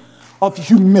life of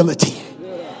humility,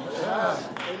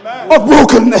 of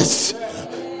brokenness,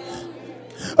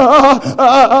 of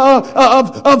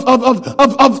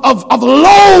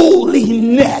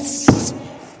lowliness.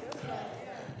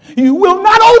 You will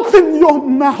not open your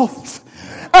mouth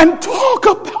and talk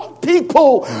about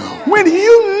people when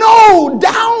you know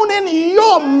down in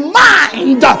your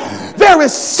mind there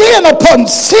is sin upon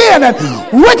sin and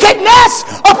wickedness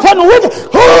upon wickedness.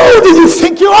 Who do you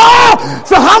think you are?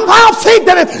 So somehow think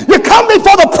that if you come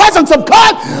before the presence of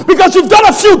God because you've done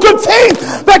a few good things,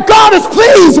 that God is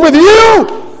pleased with you.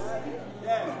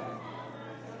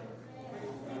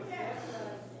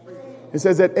 It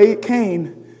says that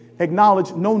Cain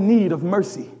acknowledged no need of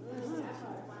mercy.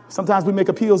 Sometimes we make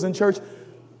appeals in church.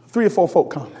 3 or 4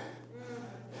 folk come.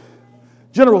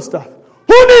 General stuff.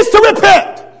 Who needs to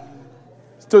repent?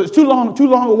 It's too long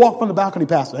a walk from the balcony,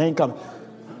 pastor. I ain't coming.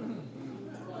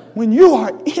 When you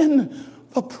are in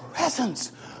the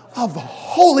presence of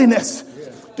holiness,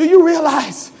 do you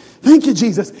realize, thank you,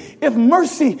 Jesus, if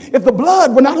the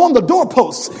blood were not on the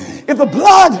doorposts, if the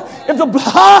blood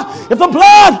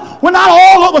were not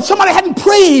all over, somebody hadn't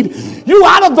prayed you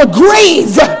out of the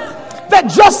grave, that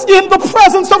just in the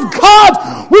presence of God,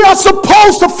 we are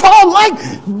supposed to fall like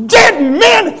dead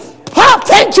men. Oh,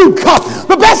 thank you, God.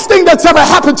 The best thing that's ever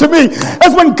happened to me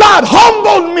is when God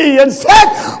humbled me and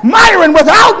said, Myron,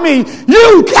 without me,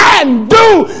 you can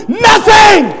do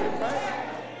nothing.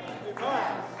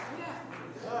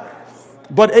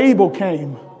 But Abel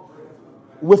came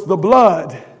with the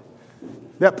blood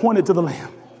that pointed to the Lamb.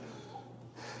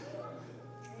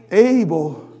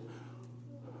 Abel,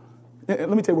 let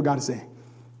me tell you what God is saying.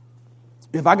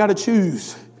 If I got to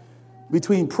choose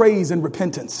between praise and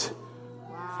repentance,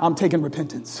 I'm taking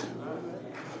repentance.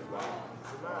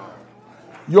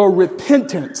 Your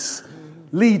repentance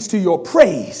leads to your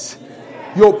praise.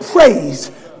 Your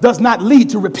praise does not lead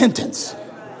to repentance.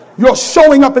 You're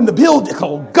showing up in the building.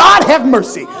 Oh, God have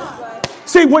mercy.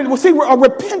 See, a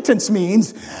repentance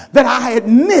means that I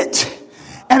admit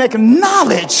and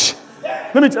acknowledge.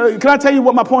 Can I tell you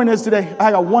what my point is today?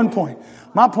 I got one point.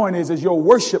 My point is your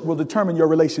worship will determine your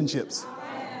relationships.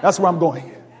 That's where I'm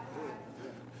going.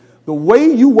 The way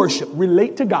you worship,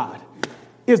 relate to God,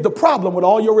 is the problem with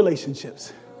all your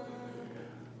relationships.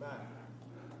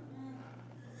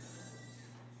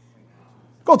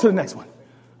 Go to the next one.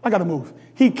 I got to move.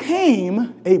 He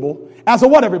came, Abel, as a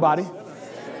what, everybody?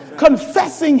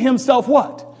 Confessing himself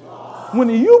what? When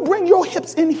you bring your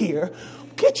hips in here,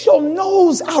 get your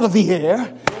nose out of the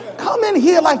air. Come in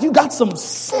here like you got some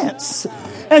sense.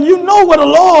 And you know what the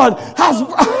Lord has.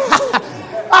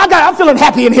 I'm feeling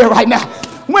happy in here right now.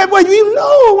 When you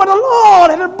know what the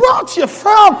Lord has brought you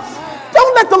from.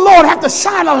 Don't let the Lord have to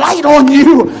shine a light on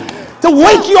you to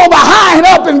wake your behind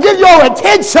up and get your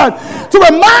attention, to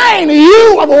remind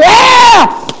you of where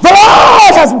the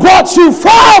Lord has brought you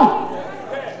from.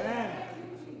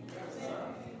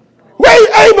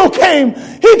 Where Abel came,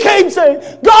 he came saying,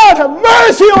 God have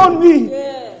mercy on me.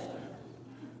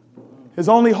 His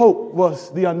only hope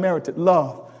was the unmerited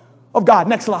love of God.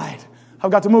 Next slide. I've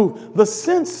got to move. The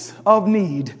sense of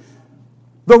need.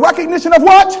 The recognition of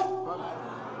what?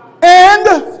 And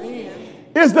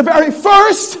is the very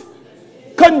first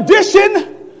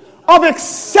condition of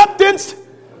acceptance.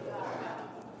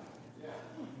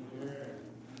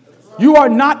 You are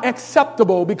not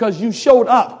acceptable because you showed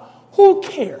up. Who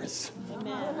cares?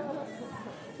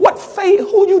 Who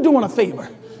are you doing a favor?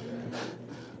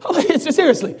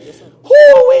 Seriously, who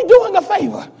are we doing a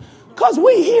favor? Because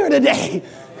we here today.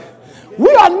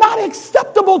 We are not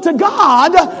acceptable to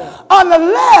God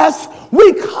unless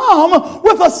we come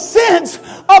with a sense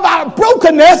of our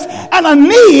brokenness and a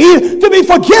need to be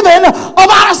forgiven of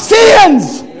our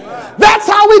sins. That's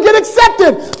how we get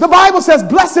accepted. The Bible says,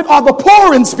 blessed are the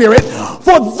poor in spirit,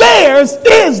 for theirs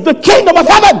is the kingdom of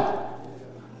heaven.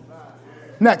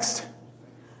 Next.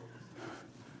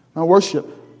 Now worship.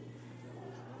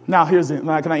 Now here's it.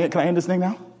 Now, can I end this thing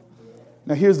now?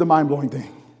 Now here's the mind-blowing thing.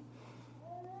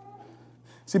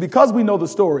 See, because we know the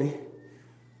story,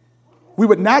 we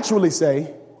would naturally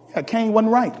say, yeah, Cain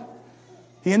wasn't right.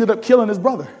 He ended up killing his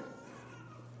brother.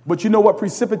 But you know what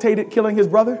precipitated killing his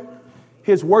brother?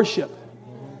 His worship.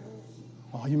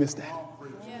 Oh, you missed that.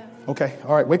 Okay,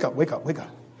 all right, wake up.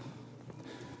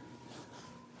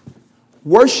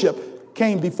 Worship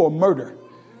came before murder.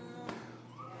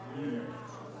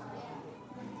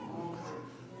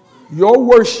 Your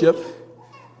worship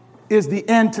is the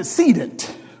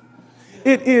antecedent.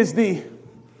 It is the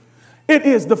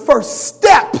first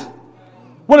step.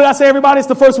 What did I say, everybody? It's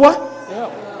the first what?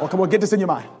 Yeah. Oh, come on, get this in your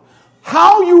mind.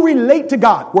 How you relate to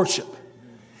God, worship,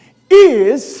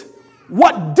 is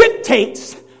what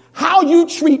dictates how you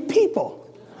treat people.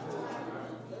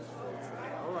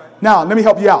 Now, let me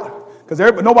help you out. Because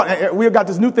we've got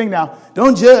this new thing now.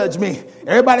 Don't judge me.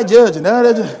 Everybody judging.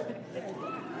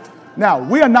 Now,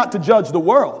 we are not to judge the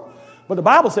world. But the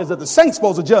Bible says that the saints are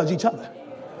supposed to judge each other.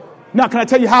 Now, can I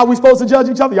tell you how we're supposed to judge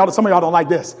each other? Some of y'all don't like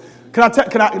this. Can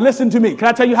I listen to me? Can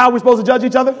I tell you how we're supposed to judge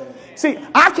each other? See,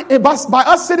 by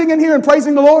us sitting in here and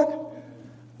praising the Lord,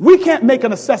 we can't make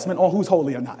an assessment on who's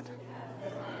holy or not.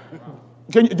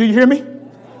 Do you hear me?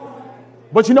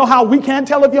 But you know how we can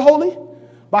tell if you're holy?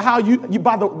 By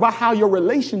how your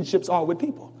relationships are with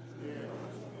people.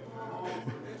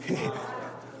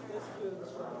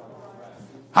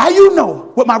 How you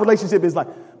know what my relationship is like?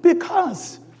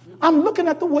 Because I'm looking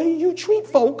at the way you treat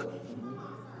folk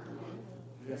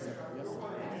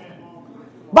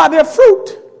by their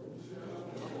fruit.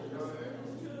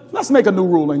 Let's make a new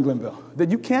rule in Glenville that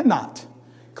you cannot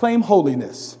claim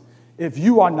holiness if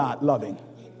you are not loving.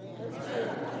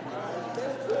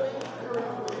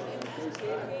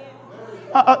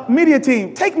 Media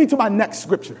team, take me to my next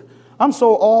scripture. I'm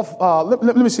so off.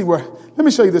 Let me see where. Let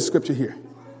me show you this scripture here.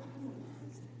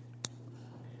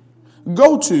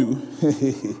 Go to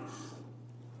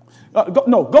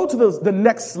the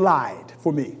next slide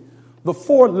for me. The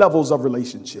 4 levels of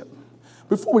relationship.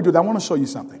 Before we do that, I want to show you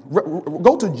something.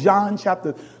 Go to John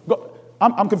chapter.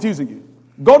 I'm confusing you.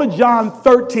 Go to John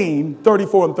 13,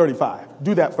 34 and 35.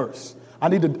 Do that first. I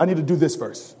need to do this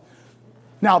first.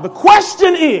 Now, the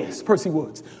question is, Percy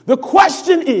Woods, the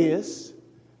question is,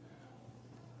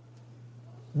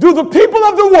 do the people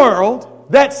of the world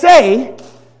that say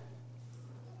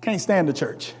can't stand the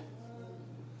church?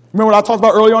 Remember what I talked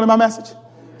about earlier on in my message?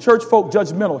 Church folk,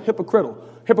 judgmental,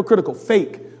 hypocritical,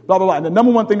 fake, blah, blah, blah. And the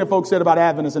number one thing that folks said about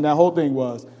Adventists and that whole thing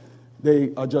was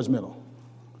they are judgmental,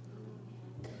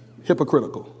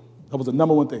 hypocritical. That was the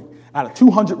number one thing. Out of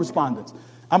 200 respondents.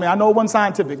 I mean, I know it wasn't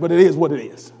scientific, but it is what it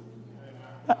is.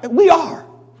 We are.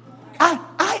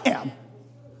 I am.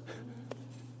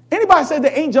 Anybody said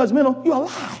they ain't judgmental, you're a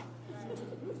lie.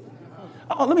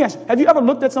 Let me ask you, have you ever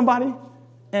looked at somebody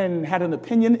and had an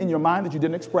opinion in your mind that you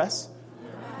didn't express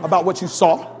about what you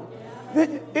saw?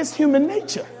 It's human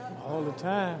nature. All the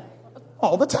time.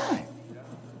 All the time.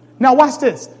 Now watch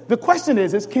this. The question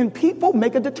is can people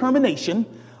make a determination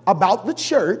about the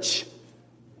church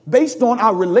based on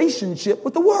our relationship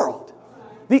with the world?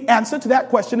 The answer to that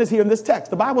question is here in this text.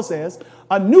 The Bible says,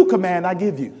 a new command I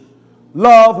give you.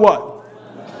 Love what?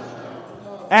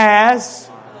 As.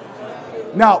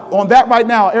 Now, on that right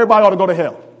now, everybody ought to go to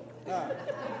hell.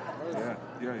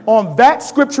 On that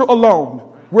scripture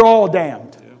alone, we're all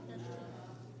damned.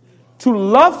 To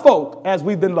love folk as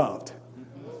we've been loved.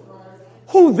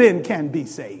 Who then can be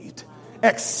saved?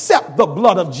 Except the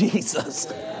blood of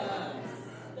Jesus.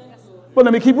 But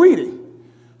let me keep reading.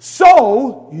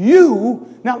 So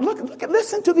now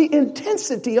listen to the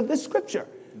intensity of this scripture.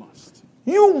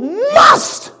 You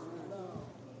must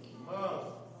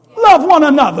love one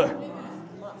another.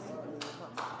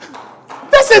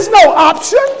 This is no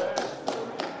option.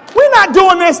 We're not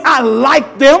doing this. I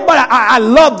like them, but I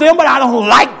love them, but I don't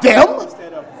like them.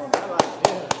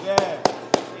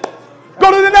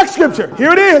 Go to the next scripture.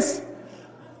 Here it is.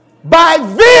 By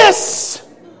this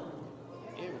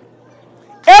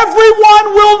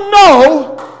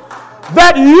know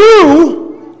that you...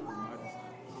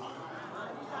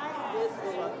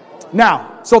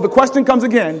 Now, so the question comes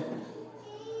again.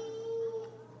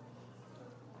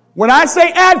 When I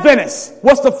say Adventist,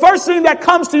 what's the first thing that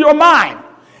comes to your mind?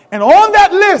 And on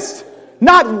that list,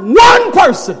 not one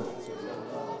person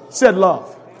said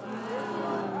love.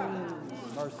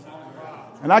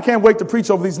 And I can't wait to preach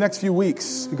over these next few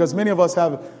weeks because many of us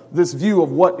have this view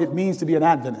of what it means to be an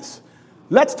Adventist.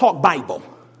 Let's talk Bible.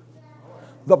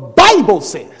 The Bible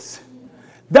says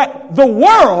that the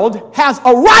world has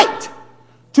a right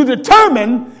to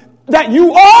determine that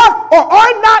you are or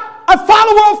are not a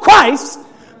follower of Christ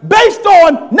based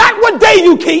on not what day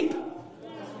you keep.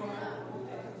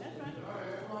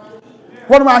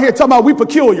 Run around here talking about we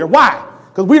peculiar. Why?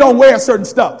 Because we don't wear certain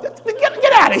stuff.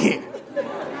 Get out of here.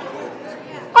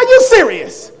 Are you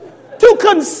serious? To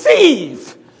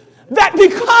conceive that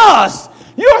because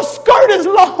your skirt is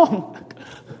long,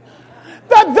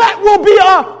 that will be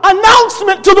an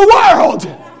announcement to the world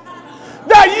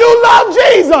that you love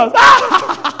Jesus.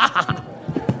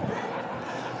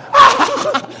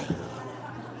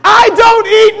 I don't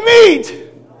eat meat.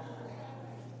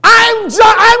 I'm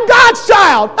God's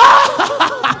child.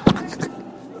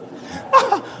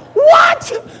 What?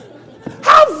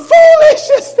 How foolish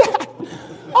is that?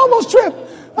 Almost tripped.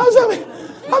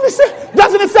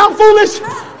 Doesn't it sound foolish?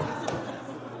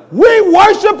 We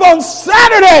worship on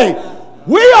Saturday.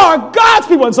 We are God's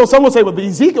people. And so some will say, well, but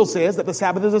Ezekiel says that the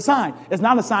Sabbath is a sign. It's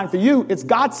not a sign for you. It's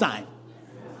God's sign.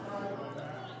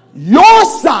 Your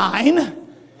sign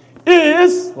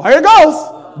is, well, here it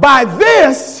goes. By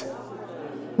this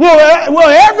will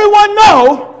everyone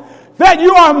know that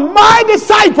you are my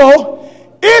disciple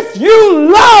if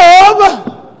you love.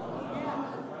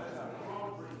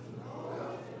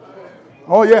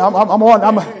 Oh, yeah, I'm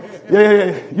on.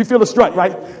 Yeah. You feel the strut,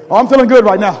 right? Oh, I'm feeling good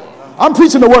right now. I'm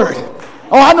preaching the word.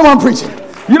 Oh, I know I'm preaching.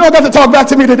 You don't have to talk back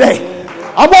to me today.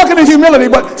 I'm walking in humility,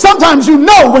 but sometimes you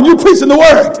know when you're preaching the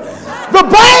word. The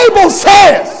Bible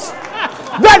says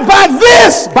that by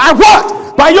this, by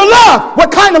what? By your love.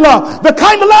 What kind of love? The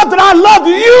kind of love that I love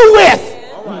you with.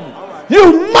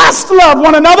 You must love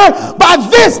one another by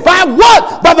this, by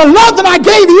what? By the love that I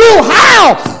gave you.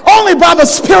 How? Only by the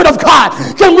Spirit of God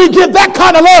can we give that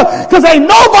kind of love, because ain't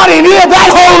nobody in here that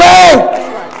holy.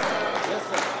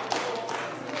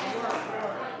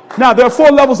 Now, there are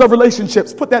 4 levels of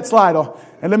relationships. Put that slide on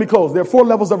and let me close. There are 4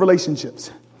 levels of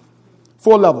relationships.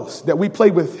 4 levels that we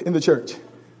play with in the church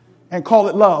and call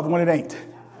it love when it ain't.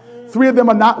 3 of them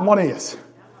are not, 1 is.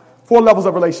 4 levels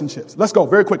of relationships. Let's go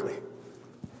very quickly.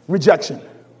 Rejection.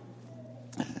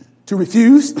 To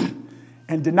refuse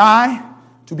and deny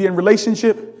to be in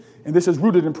relationship, and this is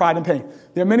rooted in pride and pain.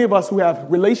 There are many of us who have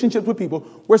relationships with people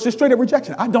where it's just straight up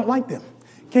rejection. I don't like them.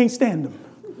 Can't stand them.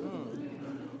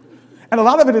 And a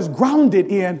lot of it is grounded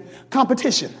in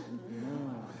competition.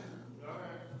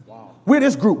 We're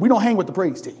this group. We don't hang with the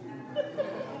praise team.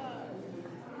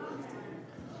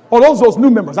 Oh, those new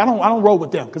members. I don't roll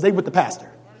with them because they with the pastor.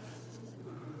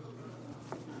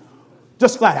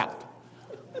 Just flat out.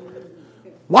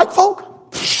 White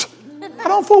folk? I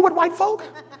don't fool with white folk.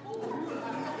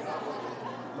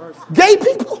 Gay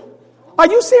people? Are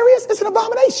you serious? It's an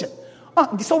abomination.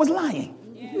 So is lying.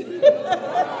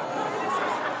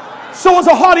 So is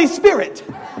a haughty spirit.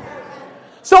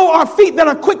 So are feet that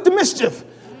are quick to mischief.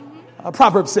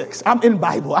 Proverbs 6. I'm in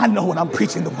Bible. I know when I'm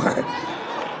preaching the word.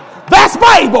 That's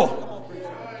Bible.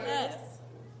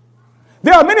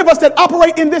 There are many of us that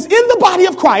operate in this in the body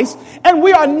of Christ, and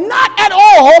we are not at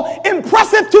all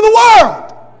impressive to the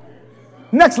world.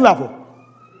 Next level,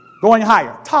 going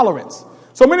higher, tolerance.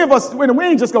 So many of us, we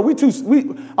ain't just go, we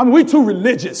too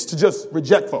religious to just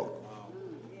reject folk.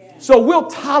 So we'll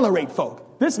tolerate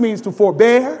folk. This means to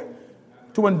forbear,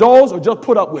 to indulge, or just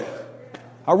put up with.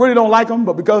 I really don't like them,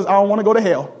 but because I don't want to go to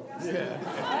hell.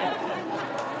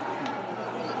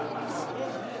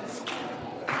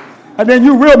 And then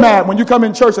you're real mad when you come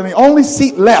in church and the only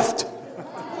seat left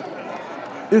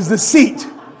is the seat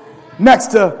next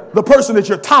to the person that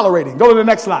you're tolerating. Go to the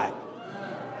next slide.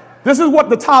 This is what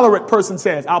the tolerant person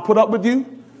says. I'll put up with you,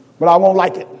 but I won't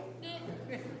like it.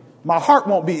 My heart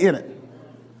won't be in it.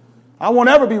 I won't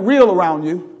ever be real around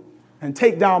you and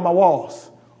take down my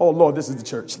walls. Oh, Lord, this is the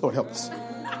church. Lord, help us.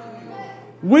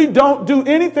 We don't do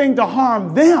anything to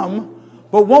harm them,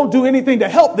 but won't do anything to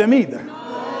help them either.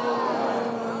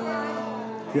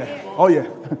 Yeah. Oh, yeah.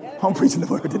 I'm preaching the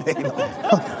word today.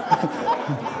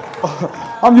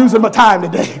 I'm using my time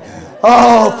today.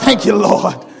 Oh, thank you,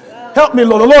 Lord. Help me,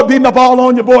 Lord. The Lord beating up all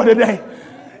on your boy today.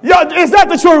 Yo, is that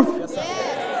the truth?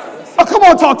 Oh, come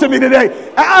on, talk to me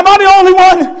today. Am I the only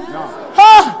one? No.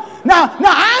 Huh? Now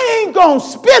I ain't going to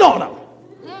spit on them.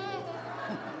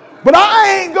 But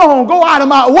I ain't going to go out of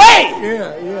my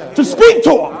way to speak to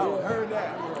them.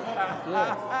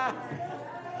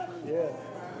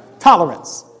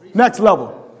 Tolerance. Next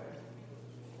level.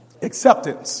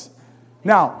 Acceptance.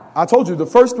 Now, I told you the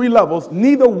first three levels,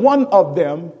 neither one of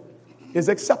them is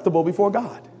acceptable before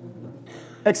God.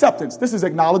 Acceptance. This is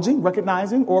acknowledging,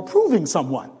 recognizing, or approving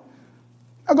someone.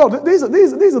 Now go. These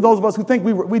are those of us who think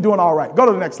we're doing all right. Go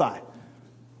to the next slide.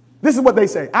 This is what they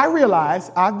say. I realize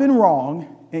I've been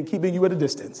wrong in keeping you at a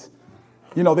distance.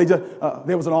 You know,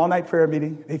 there was an all-night prayer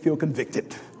meeting. They feel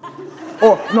convicted.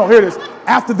 Or, no, here it is.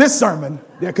 After this sermon,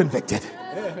 they're convicted.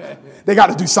 They got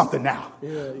to do something now.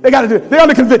 They're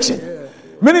under conviction.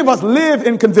 Many of us live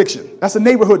in conviction. That's the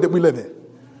neighborhood that we live in.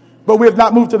 But we have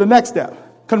not moved to the next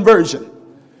step, conversion.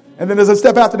 And then there's a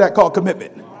step after that called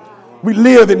commitment. We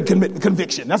live in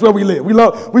conviction. That's where we live. We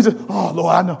just, oh,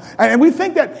 Lord, I know. And we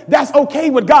think that that's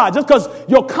okay with God. Just because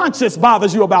your conscience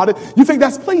bothers you about it, you think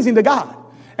that's pleasing to God.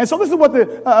 And so this is what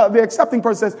the accepting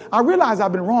person says. I realize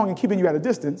I've been wrong in keeping you at a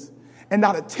distance and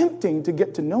not attempting to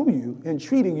get to know you and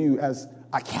treating you as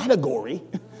a category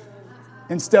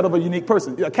instead of a unique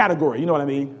person. A category, you know what I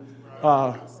mean?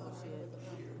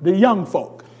 The young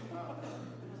folk,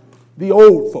 the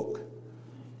old folk,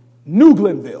 New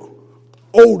Glenville,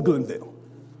 Old Glenville.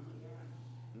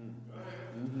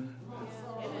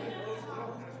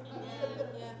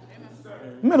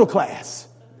 Middle class,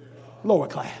 lower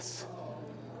class,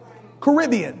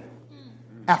 Caribbean,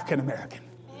 African American.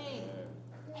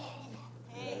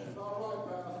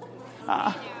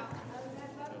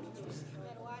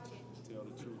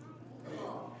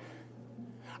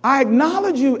 I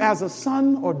acknowledge you as a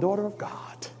son or daughter of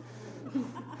God.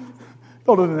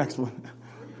 Go to the next one.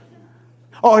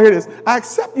 Oh, here it is. I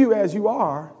accept you as you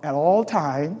are at all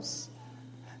times,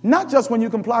 not just when you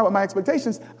comply with my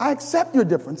expectations. I accept your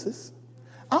differences.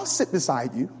 I'll sit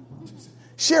beside you,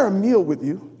 share a meal with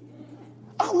you.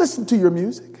 I'll listen to your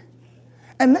music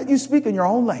and let you speak in your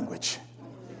own language.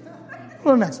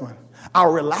 Go to the next one.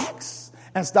 I'll relax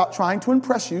and stop trying to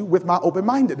impress you with my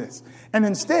open-mindedness and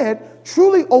instead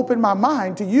truly open my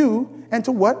mind to you and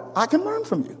to what I can learn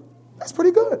from you. That's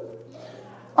pretty good.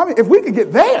 I mean, if we could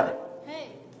get there,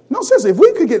 no, seriously, if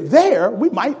we could get there, we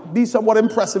might be somewhat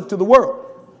impressive to the world,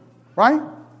 right?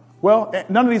 Well,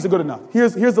 none of these are good enough.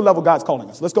 Here's the level God's calling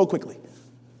us. Let's go quickly.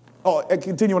 Oh,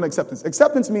 continue on acceptance.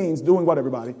 Acceptance means doing what,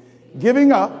 everybody?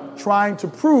 Giving up, trying to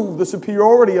prove the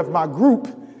superiority of my group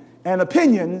and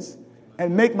opinions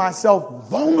and make myself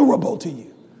vulnerable to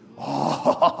you.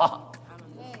 Oh,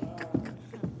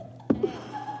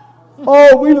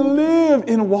 we live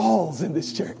in walls in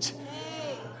this church.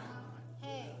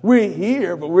 We're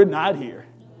here, but we're not here.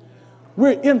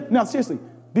 Now, seriously,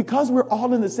 because we're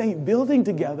all in the same building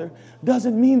together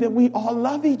doesn't mean that we all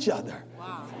love each other.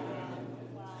 Wow.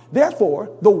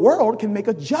 Therefore, the world can make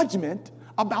a judgment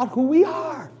about who we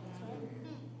are.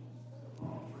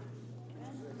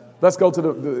 Let's go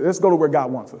to where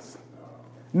God wants us.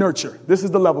 Nurture. This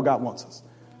is the level God wants us.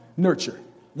 Nurture.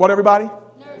 What, everybody?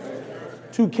 Nurture.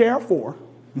 To care for,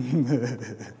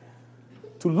 to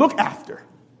look after,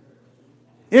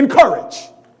 encourage,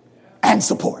 and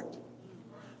support.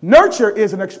 Nurture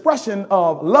is an expression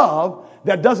of love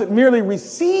that doesn't merely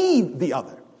receive the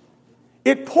other.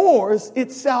 It pours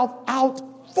itself out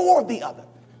for the other.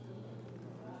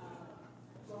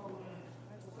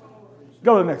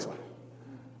 Go to the next one.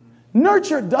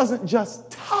 Nurture doesn't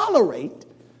just tolerate,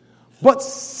 but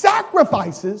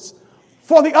sacrifices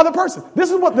for the other person.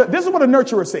 This is what a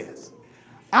nurturer says.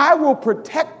 I will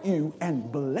protect you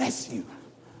and bless you.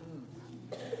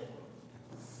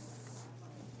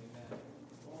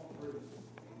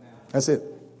 That's it.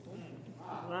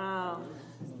 Wow.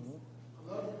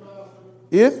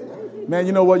 Man,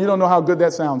 you know what? You don't know how good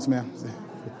that sounds, man.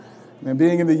 Man,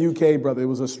 being in the UK, brother, it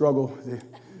was a struggle.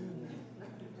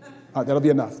 All right, that'll be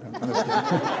enough.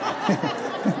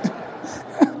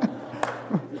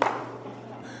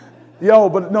 Yo,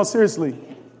 but no, seriously.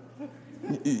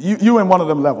 You in one of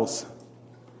them levels.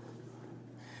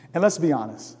 And let's be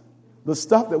honest. The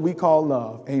stuff that we call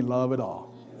love ain't love at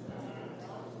all.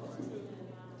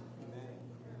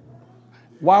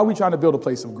 Why are we trying to build a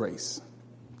place of grace?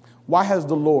 Why has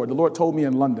the Lord told me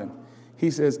in London,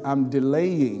 he says, I'm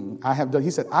delaying.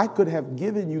 He said, I could have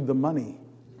given you the money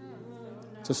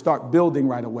to start building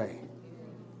right away.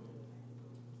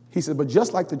 He said, but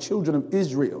just like the children of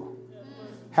Israel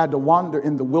had to wander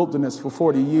in the wilderness for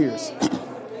 40 years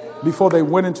before they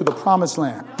went into the promised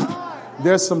land,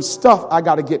 there's some stuff I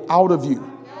got to get out of you.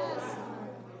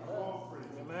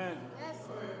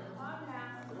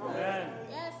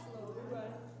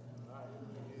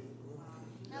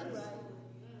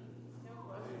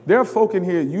 There are folk in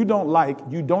here you don't like,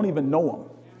 you don't even know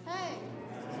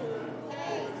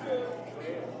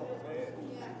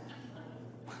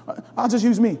them. I'll just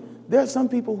use me. There are some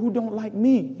people who don't like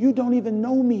me. You don't even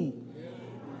know me.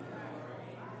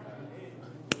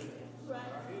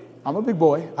 I'm a big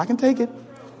boy. I can take it.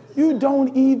 You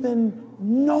don't even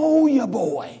know your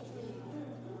boy.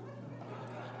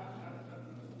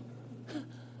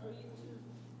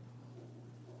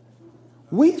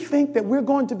 We think that we're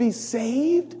going to be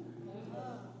saved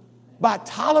by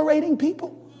tolerating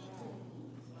people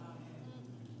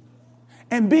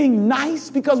and being nice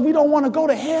because we don't want to go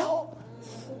to hell.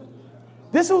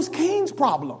 This was Cain's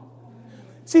problem.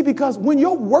 See, because when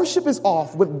your worship is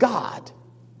off with God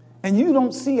and you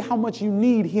don't see how much you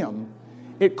need him,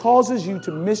 it causes you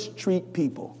to mistreat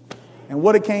people. And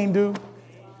what did Cain do?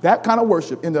 That kind of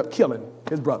worship ended up killing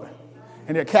his brother.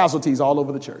 And there are casualties all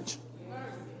over the church.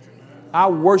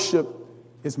 Our worship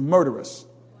is murderous.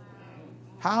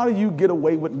 How do you get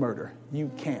away with murder?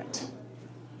 You can't.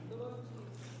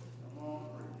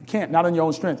 You can't, not on your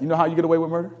own strength. You know how you get away with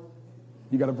murder?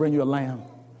 You got to bring you a lamb.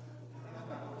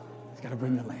 You got to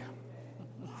bring you a lamb.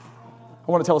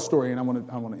 I want to tell a story, and I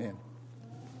want to end.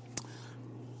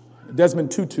 Desmond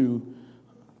Tutu,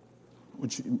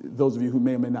 which those of you who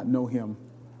may or may not know him,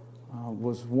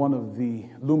 was one of the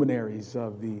luminaries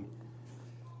of the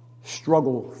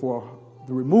struggle for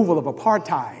the removal of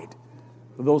apartheid.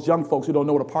 For those young folks who don't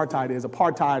know what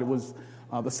apartheid was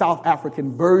the South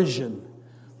African version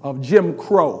of Jim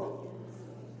Crow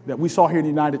that we saw here in the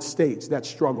United States, that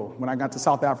struggle. When I got to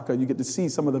South Africa, you get to see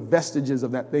some of the vestiges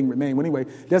of that thing remain. Well, anyway,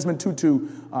 Desmond Tutu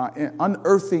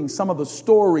unearthing some of the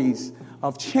stories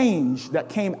of change that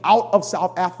came out of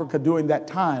South Africa during that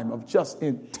time of just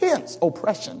intense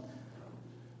oppression,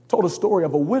 told a story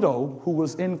of a widow who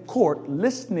was in court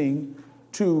listening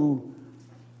to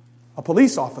a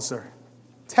police officer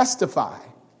testify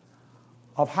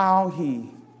of how he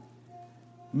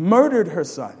murdered her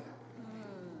son,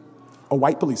 a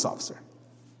white police officer.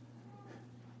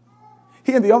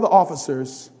 He and the other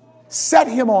officers set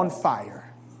him on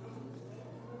fire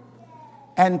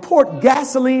and poured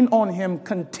gasoline on him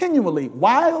continually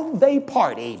while they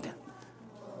partied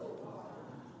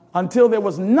until there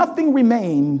was nothing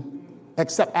remain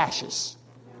except ashes.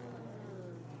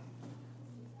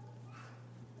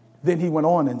 Then he went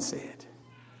on and said,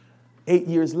 8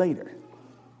 years later,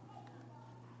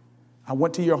 I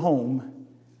went to your home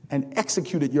and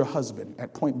executed your husband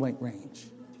at point blank range.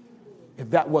 If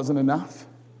that wasn't enough,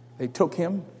 they took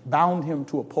him, bound him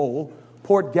to a pole,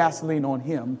 poured gasoline on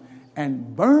him,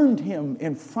 and burned him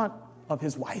in front of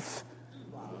his wife.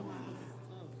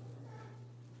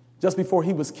 Just before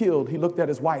he was killed, he looked at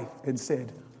his wife and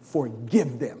said,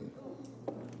 "Forgive them."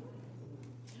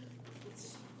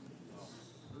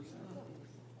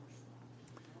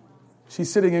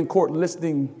 She's sitting in court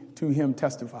listening to him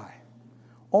testify,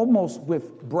 almost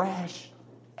with brash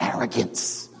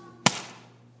arrogance.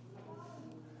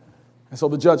 And so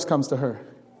the judge comes to her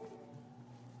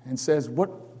and says,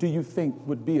 "What do you think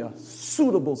would be a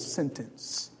suitable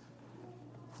sentence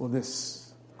for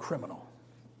this criminal?"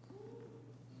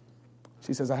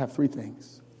 She says, "I have three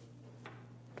things."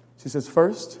 She says,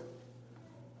 "First,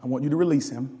 I want you to release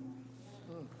him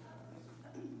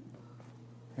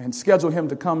and schedule him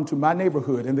to come to my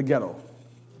neighborhood in the ghetto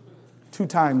 2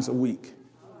 times a week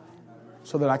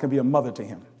so that I can be a mother to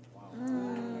him."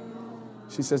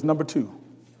 She says, "Number 2,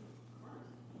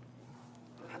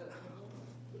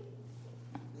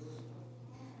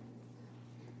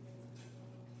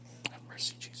 have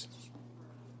mercy, Jesus.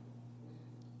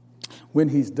 When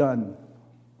he's done,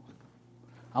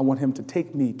 I want him to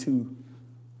take me to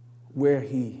where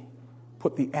he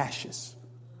put the ashes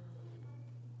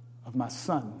of my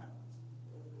son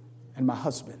and my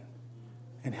husband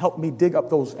and help me dig up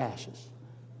those ashes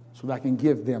so that I can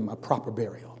give them a proper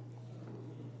burial."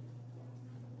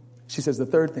 She says the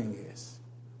third thing is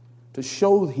to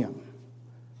show him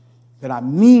that I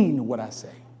mean what I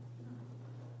say.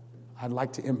 I'd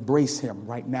like to embrace him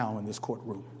right now in this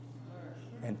courtroom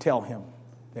and tell him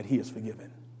that he is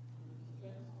forgiven.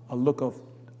 A look of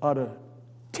utter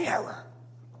terror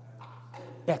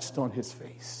etched on his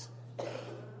face.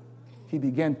 He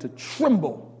began to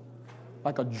tremble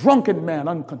like a drunken man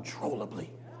uncontrollably.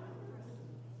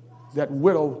 That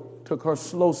widow took her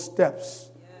slow steps,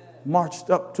 marched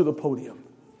up to the podium,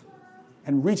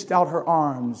 and reached out her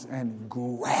arms and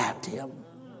grabbed him.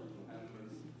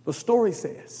 The story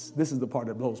says, this is the part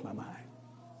that blows my mind,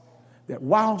 that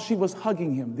while she was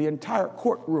hugging him, the entire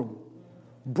courtroom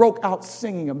broke out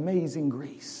singing Amazing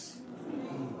Grace.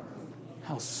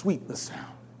 How sweet the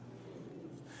sound.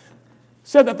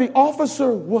 said that the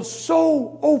officer was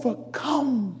so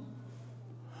overcome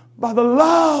by the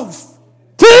love,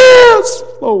 tears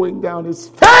flowing down his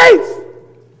face,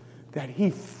 that he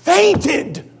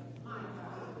fainted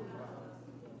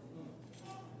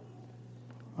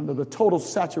under the total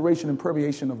saturation and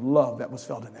permeation of love that was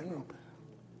felt in that room.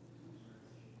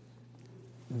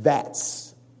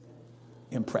 That's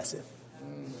impressive.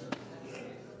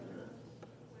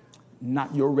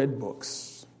 Not your red books,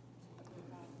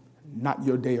 not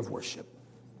your day of worship,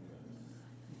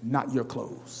 not your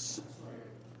clothes,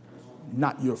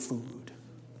 not your food,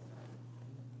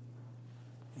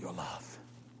 your love.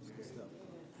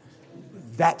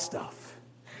 That stuff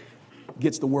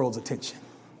gets the world's attention.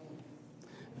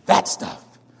 That stuff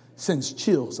sends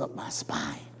chills up my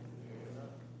spine.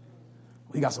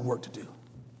 We got some work to do.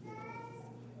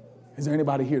 Is there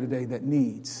anybody here today that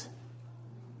needs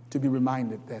to be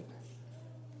reminded that,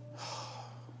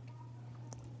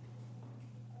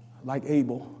 like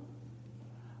Abel,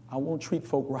 I won't treat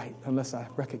folk right unless I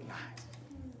recognize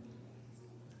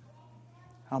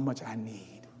how much I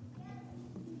need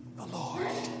the Lord?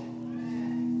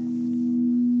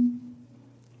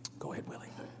 Go ahead, Willie.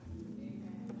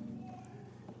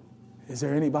 Is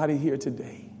there anybody here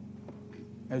today,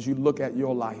 as you look at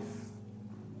your life,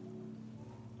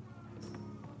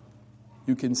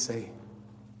 you can say,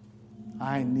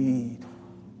 I need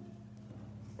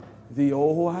thee,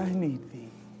 oh, I need thee.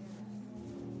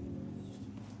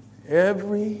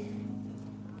 Every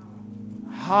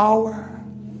hour.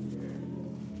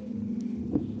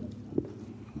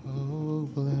 Oh,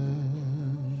 bless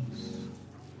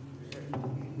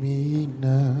me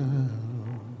now,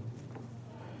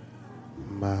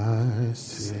 my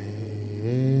Savior.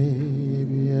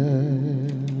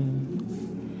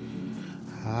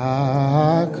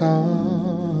 I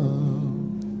come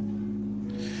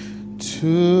to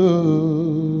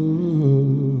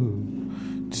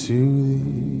thee.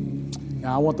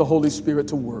 Now I want the Holy Spirit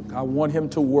to work. I want him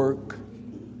to work.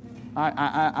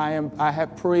 I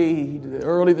have prayed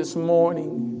early this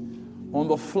morning on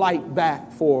the flight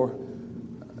back for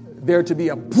there to be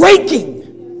a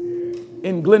breaking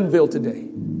in Glenville today.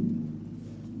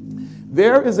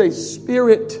 There is a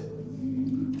spirit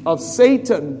of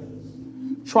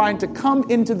Satan trying to come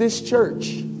into this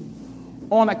church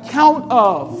on account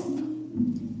of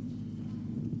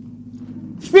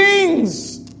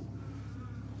things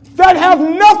that have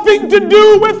nothing to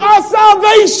do with our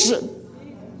salvation.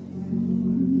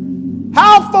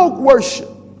 How folk worship,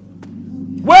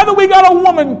 whether we got a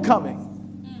woman coming,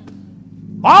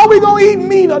 are we going to eat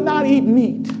meat or not eat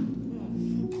meat?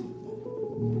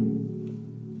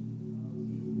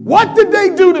 What did they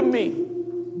do to me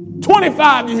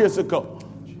 25 years ago?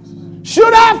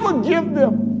 Should I forgive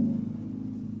them?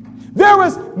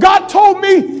 God told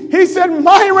me, he said,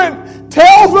 Myron,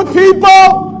 tell the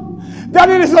people that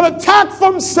it is an attack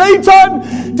from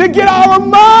Satan to get our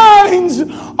minds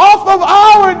off of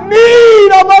our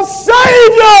need of a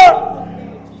Savior.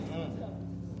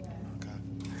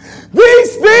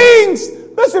 These things,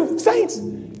 listen, saints,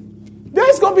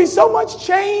 there's going to be so much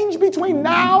change between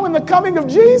now and the coming of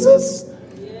Jesus.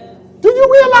 Do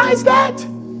you realize that?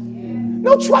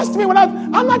 No, trust me, I'm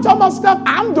not talking about stuff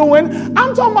I'm doing.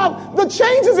 I'm talking about the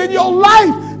changes in your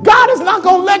life. God is not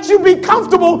going to let you be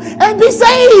comfortable and be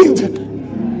saved.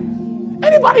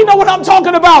 Anybody know what I'm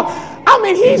talking about? I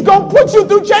mean, he's going to put you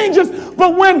through changes.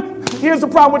 But here's the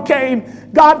problem with Cain.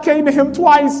 God came to him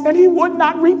twice and he would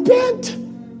not repent.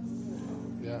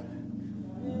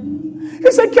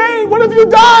 He said, Cain, what have you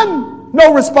done?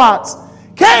 No response.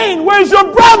 Cain, where's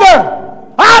your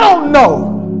brother? I don't know.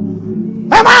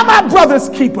 Am I my brother's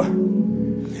keeper?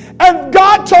 And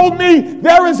God told me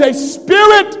there is a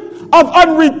spirit of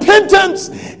unrepentance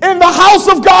in the house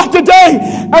of God today,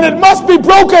 and it must be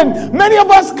broken. Many of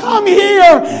us come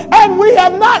here and we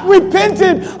have not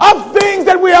repented of things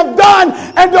that we have done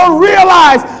and don't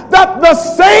realize that the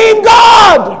same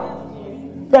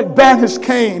God that banished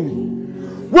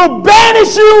Cain will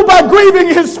banish you by grieving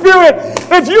his spirit.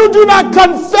 If you do not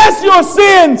confess your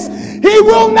sins, he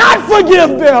will not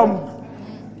forgive them.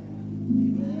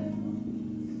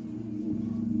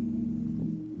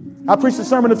 I preached a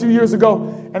sermon a few years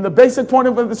ago, and the basic point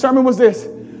of the sermon was this: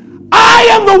 I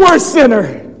am the worst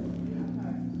sinner.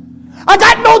 I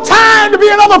got no time to be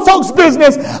in other folks'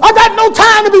 business. I got no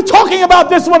time to be talking about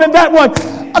this one and that one.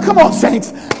 Come on,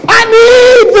 saints. I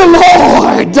need the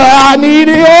Lord. I need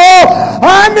you.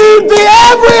 I need thee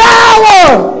every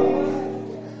hour.